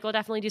 "Oh yeah, like we'll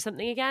definitely do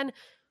something again,"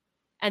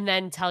 and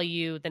then tell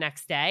you the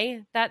next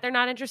day that they're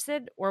not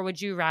interested? Or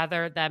would you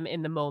rather them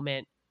in the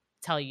moment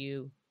tell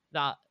you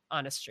the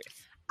honest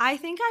truth? I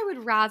think I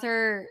would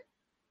rather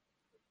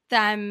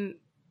them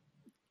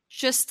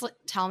just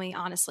tell me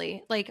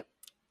honestly, like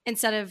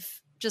instead of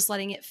just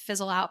letting it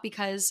fizzle out,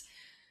 because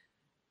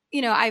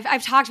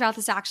I've talked about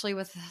this actually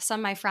with some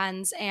of my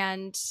friends,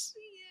 and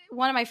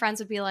one of my friends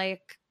would be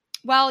like,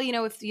 "Well,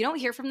 if you don't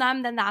hear from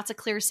them, then that's a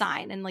clear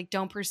sign, and like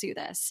don't pursue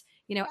this.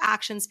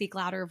 Actions speak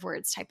louder of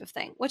words," type of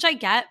thing, which I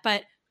get,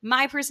 but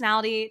my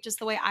personality, just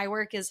the way I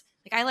work, is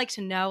like I like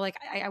to know, like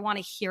I want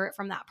to hear it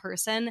from that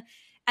person.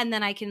 And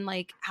then I can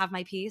like have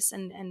my peace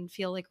and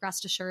feel like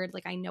rest assured,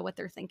 like I know what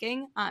they're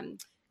thinking.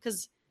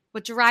 Because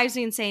what drives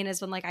me insane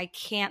is when like I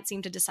can't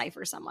seem to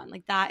decipher someone.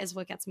 Like that is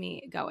what gets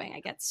me going.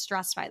 I get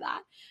stressed by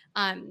that.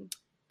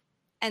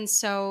 And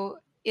so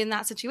in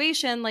that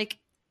situation, like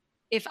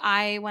if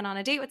I went on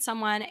a date with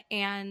someone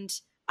and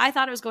I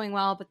thought it was going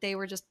well, but they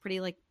were just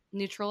pretty like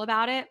neutral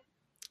about it,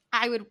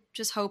 I would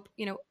just hope,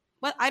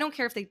 I don't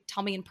care if they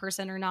tell me in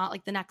person or not,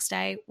 like the next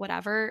day,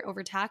 whatever,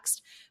 over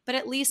text, but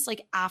at least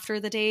like after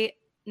the date,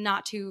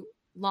 not too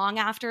long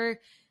after,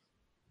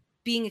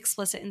 being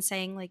explicit and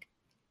saying like,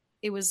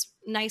 "It was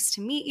nice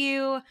to meet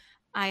you.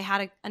 I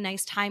had a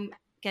nice time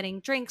getting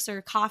drinks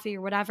or coffee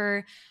or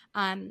whatever.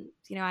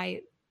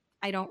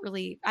 I don't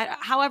really,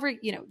 however,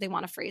 they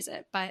want to phrase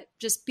it, but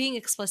just being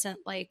explicit,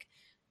 like,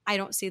 I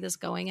don't see this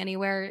going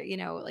anywhere,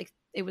 like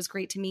it was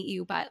great to meet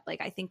you, but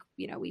like, I think,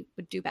 we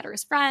would do better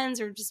as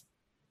friends, or just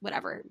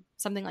whatever,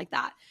 something like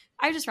that.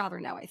 I just rather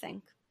know, I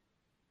think.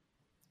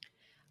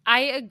 I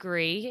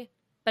agree,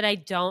 but I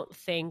don't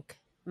think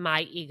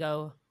my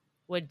ego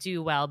would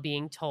do well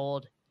being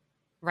told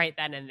right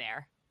then and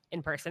there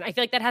in person. I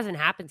feel like that hasn't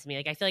happened to me.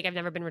 Like I feel like I've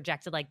never been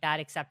rejected like that,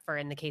 except for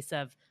in the case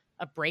of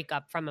a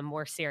breakup from a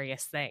more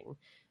serious thing.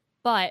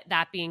 But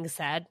that being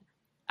said,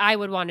 I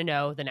would want to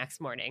know the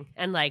next morning,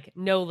 and like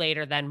no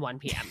later than 1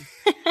 p.m.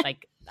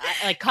 like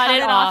cut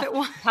it off.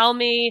 Tell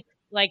me,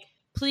 like,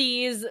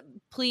 please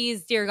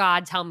please, dear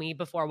God, tell me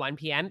before 1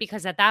 p.m.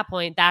 because at that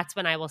point, that's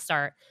when I will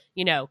start,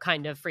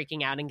 kind of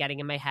freaking out and getting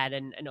in my head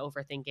and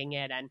overthinking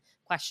it and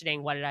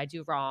questioning, what did I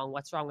do wrong?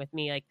 What's wrong with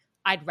me? Like,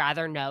 I'd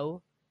rather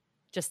know,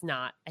 just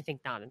not in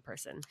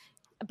person.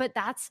 But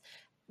that's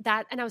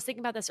that. And I was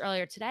thinking about this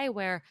earlier today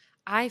where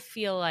I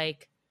feel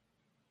like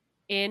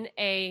in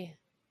a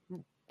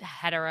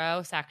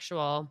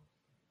heterosexual,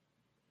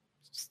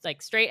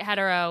 like straight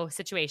hetero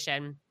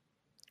situation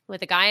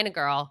with a guy and a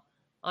girl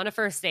on a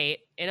first date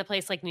in a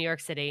place like New York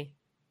City,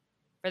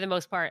 for the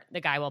most part,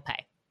 the guy will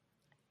pay.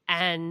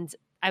 And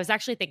I was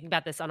actually thinking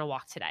about this on a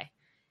walk today.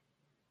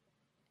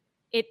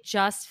 It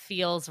just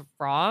feels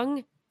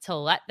wrong to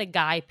let the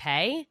guy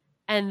pay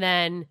and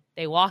then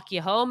they walk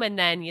you home and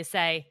then you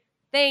say,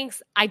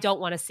 thanks, I don't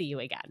want to see you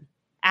again,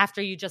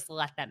 after you just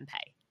let them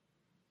pay.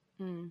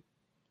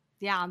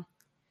 Yeah.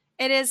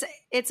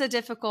 It's a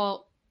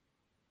difficult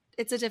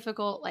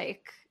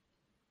like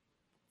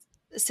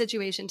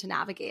situation to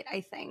navigate, I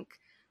think.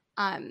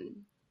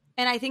 And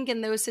I think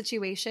in those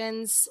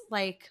situations,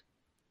 like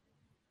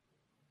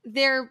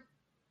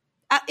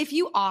if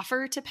you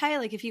offer to pay,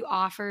 like if you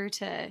offer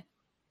to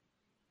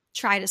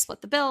try to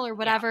split the bill or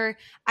whatever,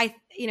 yeah.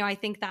 I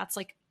think that's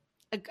like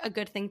a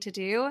good thing to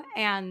do.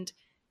 And,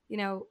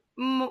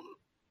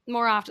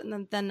 more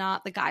often than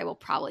not, the guy will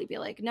probably be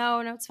like, no,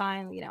 it's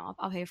fine.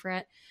 I'll pay for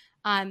it.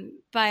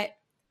 But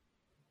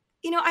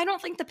I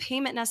don't think the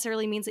payment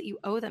necessarily means that you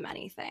owe them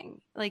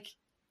anything. Like,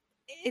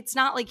 it's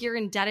not like you're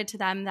indebted to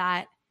them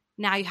that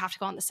now you have to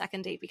go on the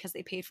second date because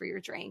they paid for your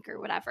drink or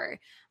whatever.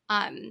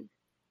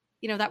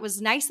 That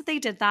was nice that they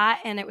did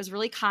that. And it was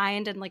really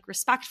kind and like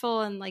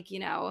respectful and like,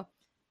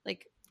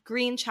 like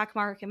green check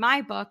mark in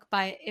my book.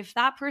 But if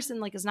that person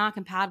like is not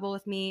compatible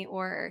with me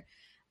or,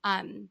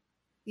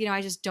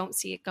 I just don't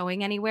see it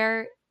going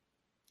anywhere,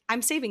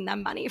 I'm saving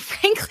them money,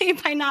 frankly,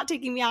 by not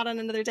taking me out on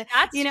another day.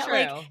 That's true.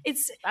 Like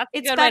it's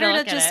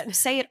better to just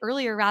say it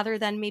earlier rather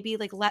than maybe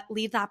like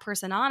leave that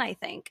person on, I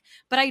think.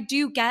 But I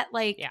do get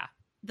like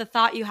the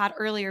thought you had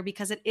earlier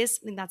because it is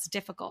something that's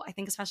difficult, I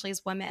think, especially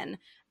as women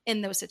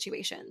in those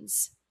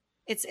situations.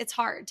 It's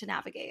hard to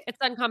navigate. It's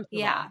uncomfortable.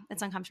 Yeah,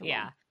 it's uncomfortable.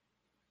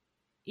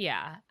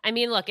 Yeah. I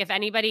mean, look, if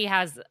anybody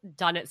has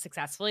done it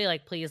successfully,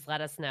 like please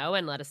let us know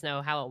and let us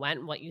know how it went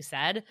and what you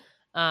said.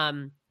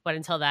 But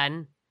until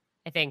then,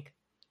 I think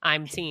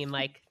I'm team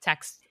like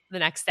text the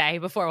next day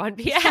before 1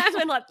 p.m.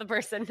 and let the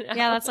person know.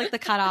 Yeah, that's like the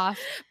cutoff.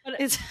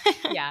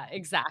 Yeah,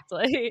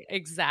 exactly.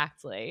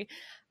 Exactly.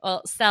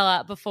 Well,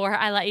 Stella, before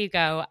I let you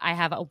go, I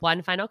have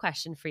one final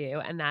question for you.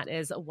 And that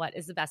is, what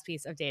is the best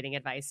piece of dating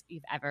advice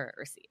you've ever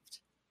received?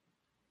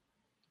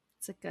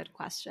 It's a good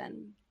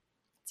question.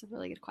 It's a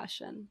really good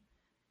question.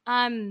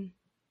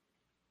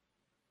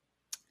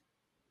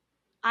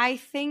 I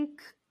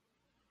think,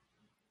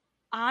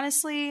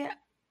 honestly,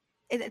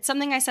 it's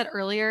something I said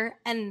earlier,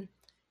 and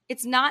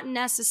it's not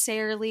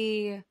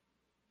necessarily,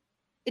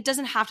 it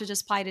doesn't have to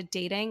just apply to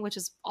dating, which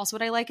is also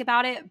what I like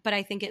about it, but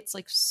I think it's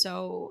like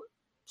so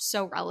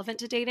relevant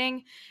to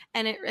dating.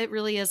 And it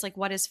really is like,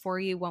 what is for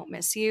you won't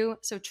miss you.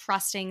 So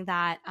trusting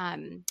that,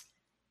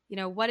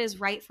 what is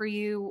right for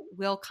you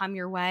will come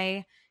your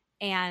way,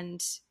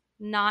 and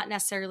not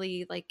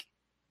necessarily like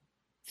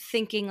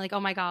thinking like, oh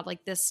my God,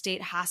 like this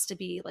date has to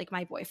be like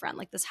my boyfriend,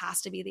 like this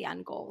has to be the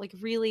end goal. Like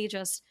really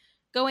just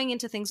going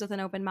into things with an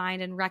open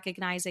mind and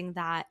recognizing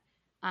that,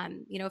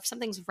 if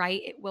something's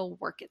right, it will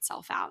work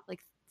itself out.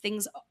 Like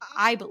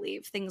I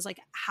believe things like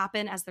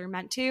happen as they're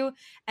meant to.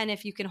 And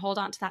if you can hold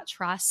on to that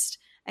trust,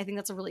 I think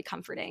that's a really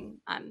comforting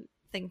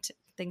thing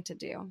to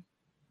do.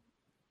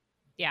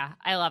 Yeah,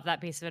 I love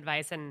that piece of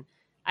advice. And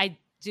I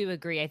do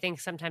agree. I think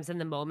sometimes in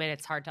the moment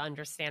it's hard to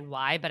understand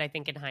why, but I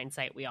think in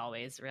hindsight, we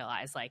always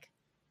realize like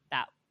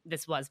that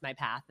this was my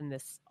path and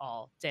this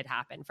all did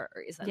happen for a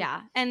reason.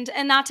 Yeah. And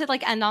not to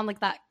like end on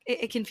like that,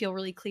 it can feel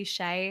really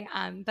cliche,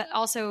 but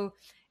also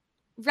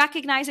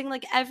recognizing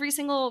like every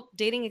single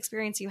dating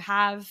experience you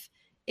have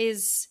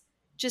is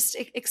just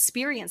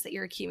experience that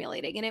you're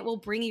accumulating, and it will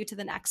bring you to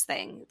the next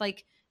thing.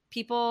 Like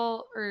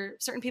people or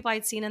certain people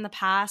I'd seen in the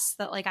past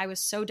that like I was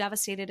so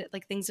devastated at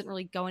like things didn't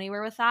really go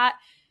anywhere with that.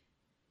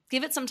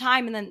 Give it some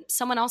time and then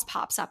someone else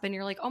pops up and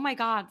you're like, oh my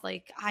God,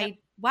 like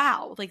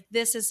wow, like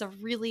this is a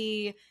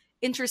really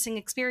interesting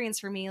experience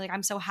for me. Like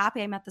I'm so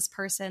happy I met this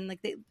person.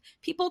 Like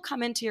people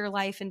come into your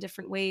life in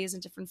different ways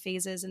and different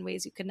phases in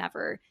ways you could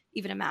never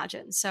even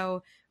imagine.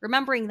 So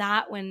remembering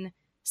that when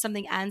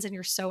something ends and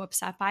you're so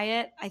upset by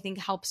it, I think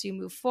helps you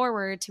move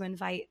forward to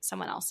invite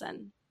someone else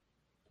in.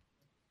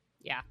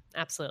 Yeah,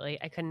 absolutely.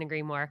 I couldn't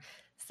agree more.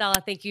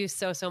 Stella, thank you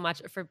so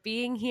much for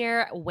being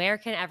here. Where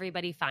can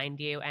everybody find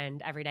you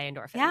and Everyday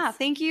Endorphins? Yeah,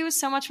 thank you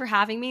so much for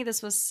having me.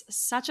 This was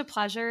such a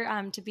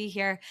pleasure to be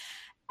here.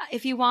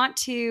 If you want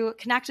to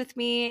connect with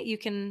me, you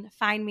can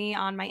find me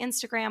on my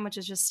Instagram, which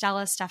is just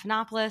Stella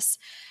Stephanopoulos.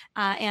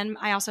 And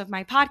I also have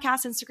my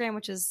podcast Instagram,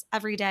 which is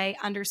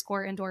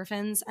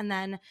everyday_endorphins. And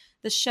then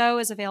the show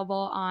is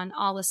available on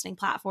all listening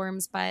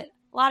platforms, but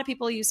a lot of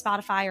people use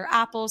Spotify or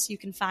Apple, so you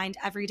can find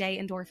Everyday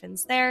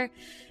Endorphins there.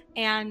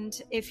 And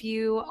if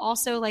you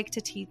also like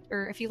to teach,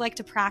 or if you like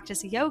to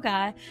practice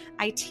yoga,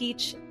 I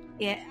teach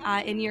it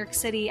in New York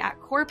City at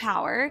Core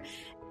Power.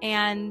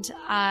 And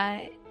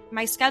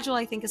my schedule,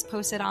 I think, is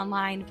posted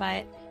online,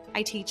 but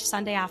I teach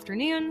Sunday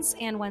afternoons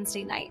and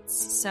Wednesday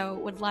nights. So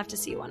would love to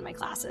see you in one of my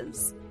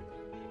classes.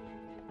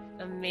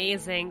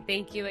 Amazing.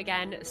 Thank you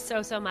again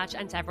so much.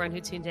 And to everyone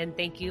who tuned in,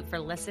 thank you for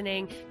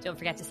listening. Don't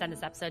forget to send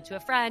this episode to a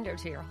friend or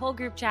to your whole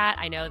group chat.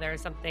 I know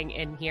there's something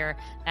in here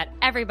that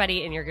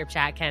everybody in your group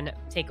chat can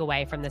take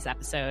away from this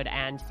episode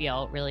and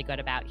feel really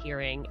good about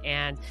hearing.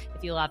 And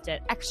if you loved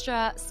it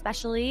extra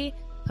specially,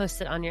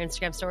 post it on your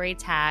Instagram story,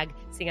 tag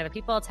Seeing Other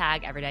People,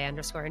 tag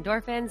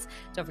everyday_endorphins.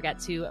 Don't forget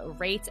to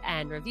rate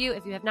and review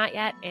if you have not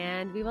yet.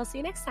 And we will see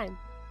you next time.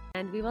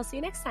 And we will see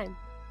you next time.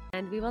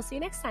 And we will see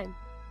you next time.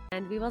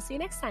 And we will see you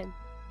next time.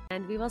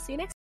 And we will see you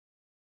next time.